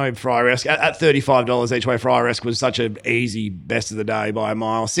I know Friar-esque at $35 each way. Friar-esque was such an easy best of the day by a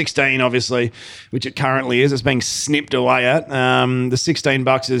mile. 16, obviously, which it currently is. It's being snipped away at. The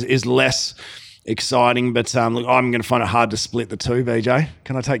 $16 is less exciting. But look, I'm going to find it hard to split the 2, BJ.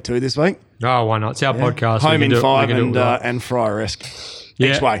 Can I take 2 this week? Oh, why not? It's our podcast. Home in 5 and Friar-esque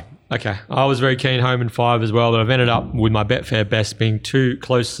each way. Okay, I was very keen home in 5 as well, but I've ended up with my Betfair best being too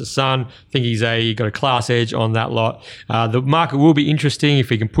close to Sun. I think he's got a class edge on that lot. The market will be interesting if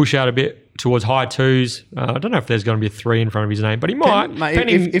he can push out a bit towards high 2s. I don't know if there's going to be a 3 in front of his name, but he might.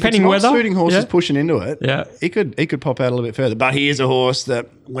 If it's not suiting horses pushing into it, he could pop out a little bit further. But he is a horse that,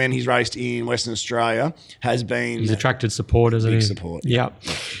 when he's raced in Western Australia, he's attracted support, isn't he? Big support. Yeah.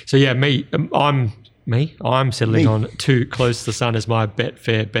 So yeah, I'm settling on too close to the Sun as my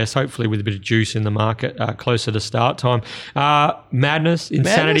Betfair best, hopefully with a bit of juice in the market closer to start time. Madness,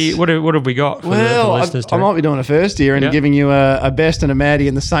 Insanity, what have we got for the listeners? I might be doing a first here and giving you a best and a Maddie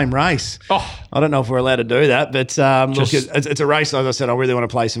in the same race. Oh, I don't know if we're allowed to do that, but look, it's a race, as I said, I really want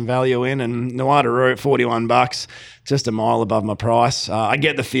to play some value in, and Noir de Rue at $41, just a mile above my price. I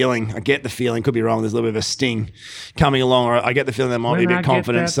get the feeling, could be wrong, there's a little bit of a sting coming along, or I get the feeling there might be a bit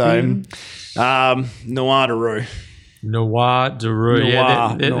confident, so Noir de Rue.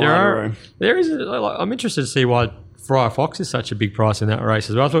 I'm interested to see why Friar Fox is such a big price in that race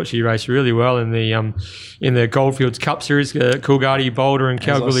as well. I thought she raced really well in the Goldfields Cup Series, Coolgardie, Boulder and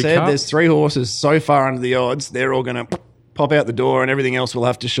Kalgoorlie Cup. There's 3 horses so far under the odds, they're all going to pop out the door, and everything else will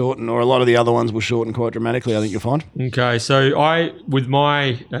have to shorten, or a lot of the other ones will shorten quite dramatically, I think you'll find. Okay, so with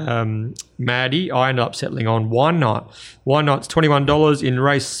my Maddie, I ended up settling on One Night. One Night's $21 in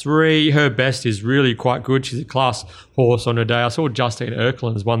race 3. Her best is really quite good. She's a class horse on her day. I saw Justine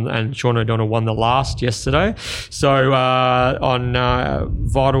Erklin's won, and Sean O'Donnell won the last yesterday. So on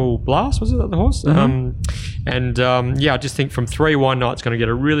Vital Blast, was it the horse? Mm-hmm. And I just think from 3-1 Knight's going to get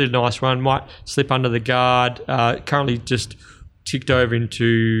a really nice run. Might slip under the guard. Currently just ticked over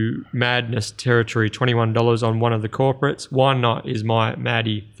into madness territory, $21 on one of the corporates. 1 Knight is my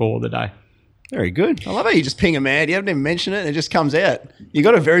Maddie for the day. Very good. I love how you just ping a mad. You haven't even mentioned it and it just comes out. You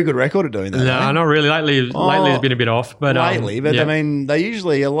got a very good record of doing that. No, not really. Lately it's been a bit off. But I mean, they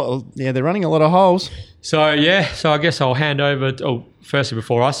usually they're running a lot of holes. So I guess I'll hand over. Firstly,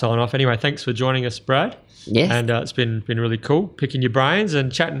 before I sign off, anyway, thanks for joining us, Brad. Yes. And it's been really cool picking your brains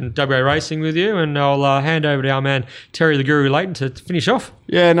and chatting WA racing with you. And I'll hand over to our man Terry the Guru Leighton to finish off.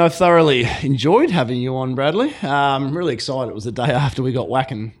 Yeah, no, thoroughly enjoyed having you on, Bradley. I'm really excited. It was the day after we got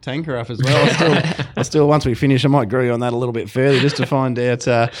Whack and Tanker up as well. I still, once we finish, I might agree on that a little bit further just to find out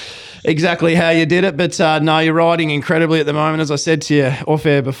exactly how you did it. But no, you're riding incredibly at the moment. As I said to you off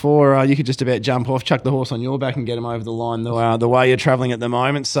air before, you could just about jump off, chuck the horse on your back and get him over the line the way you're travelling at the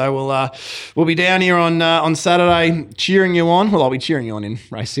moment. So we'll be down here on Saturday cheering you on. Well, I'll be cheering you on in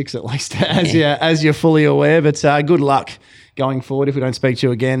race 6 at least, as you're fully aware. But good luck going forward if we don't speak to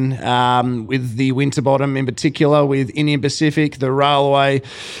you again, with the Winterbottom in particular, with Indian Pacific, the Railway,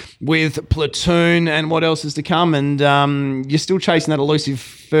 with Platoon, and what else is to come. And you're still chasing that elusive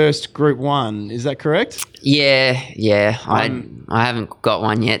first Group 1. Is that correct? Yeah. I haven't got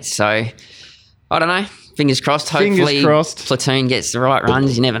one yet, so I don't know. Fingers crossed. Hopefully Platoon gets the right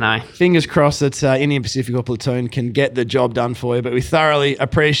runs. You never know. Fingers crossed that Indian Pacific or Platoon can get the job done for you. But we thoroughly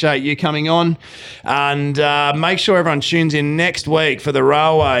appreciate you coming on. And make sure everyone tunes in next week for the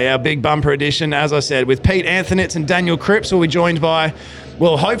Railway, our big bumper edition, as I said, with Pete Anthonitz and Daniel Cripps. We'll be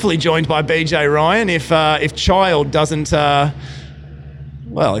hopefully joined by BJ Ryan if Child doesn't...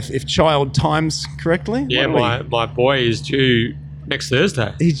 if Child times correctly. Yeah, my boy is due... next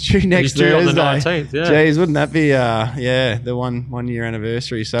Thursday. He's due next Thursday. On the 19th, yeah. Jeez, wouldn't that be, the one year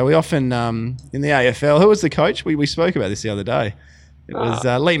anniversary. So we often, in the AFL, who was the coach? We spoke about this the other day. It was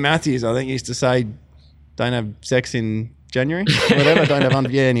Lee Matthews, I think, used to say, don't have sex in January, whatever. Don't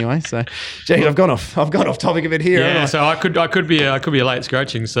have anyway. So, geez, I've gone off topic a bit here. Yeah, so I could be a late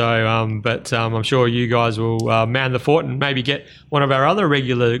scratching. So, but I'm sure you guys will man the fort and maybe get one of our other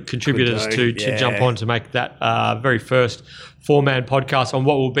regular contributors to jump on to make that very first 4-man podcast on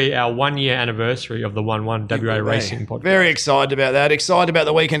what will be our 1-year anniversary of the 1-1 WA Racing podcast. Very excited about that. Excited about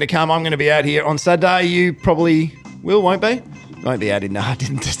the weekend to come. I'm going to be out here on Saturday. You probably won't be? Won't be out in. No, I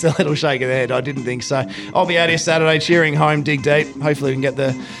didn't. Just a little shake of the head. I didn't think so. I'll be out here Saturday cheering home, dig deep. Hopefully we can get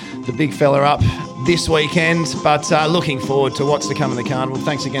the big fella up this weekend. But looking forward to what's to come in the carnival.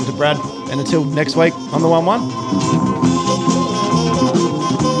 Thanks again to Brad. And until next week on the 1-1.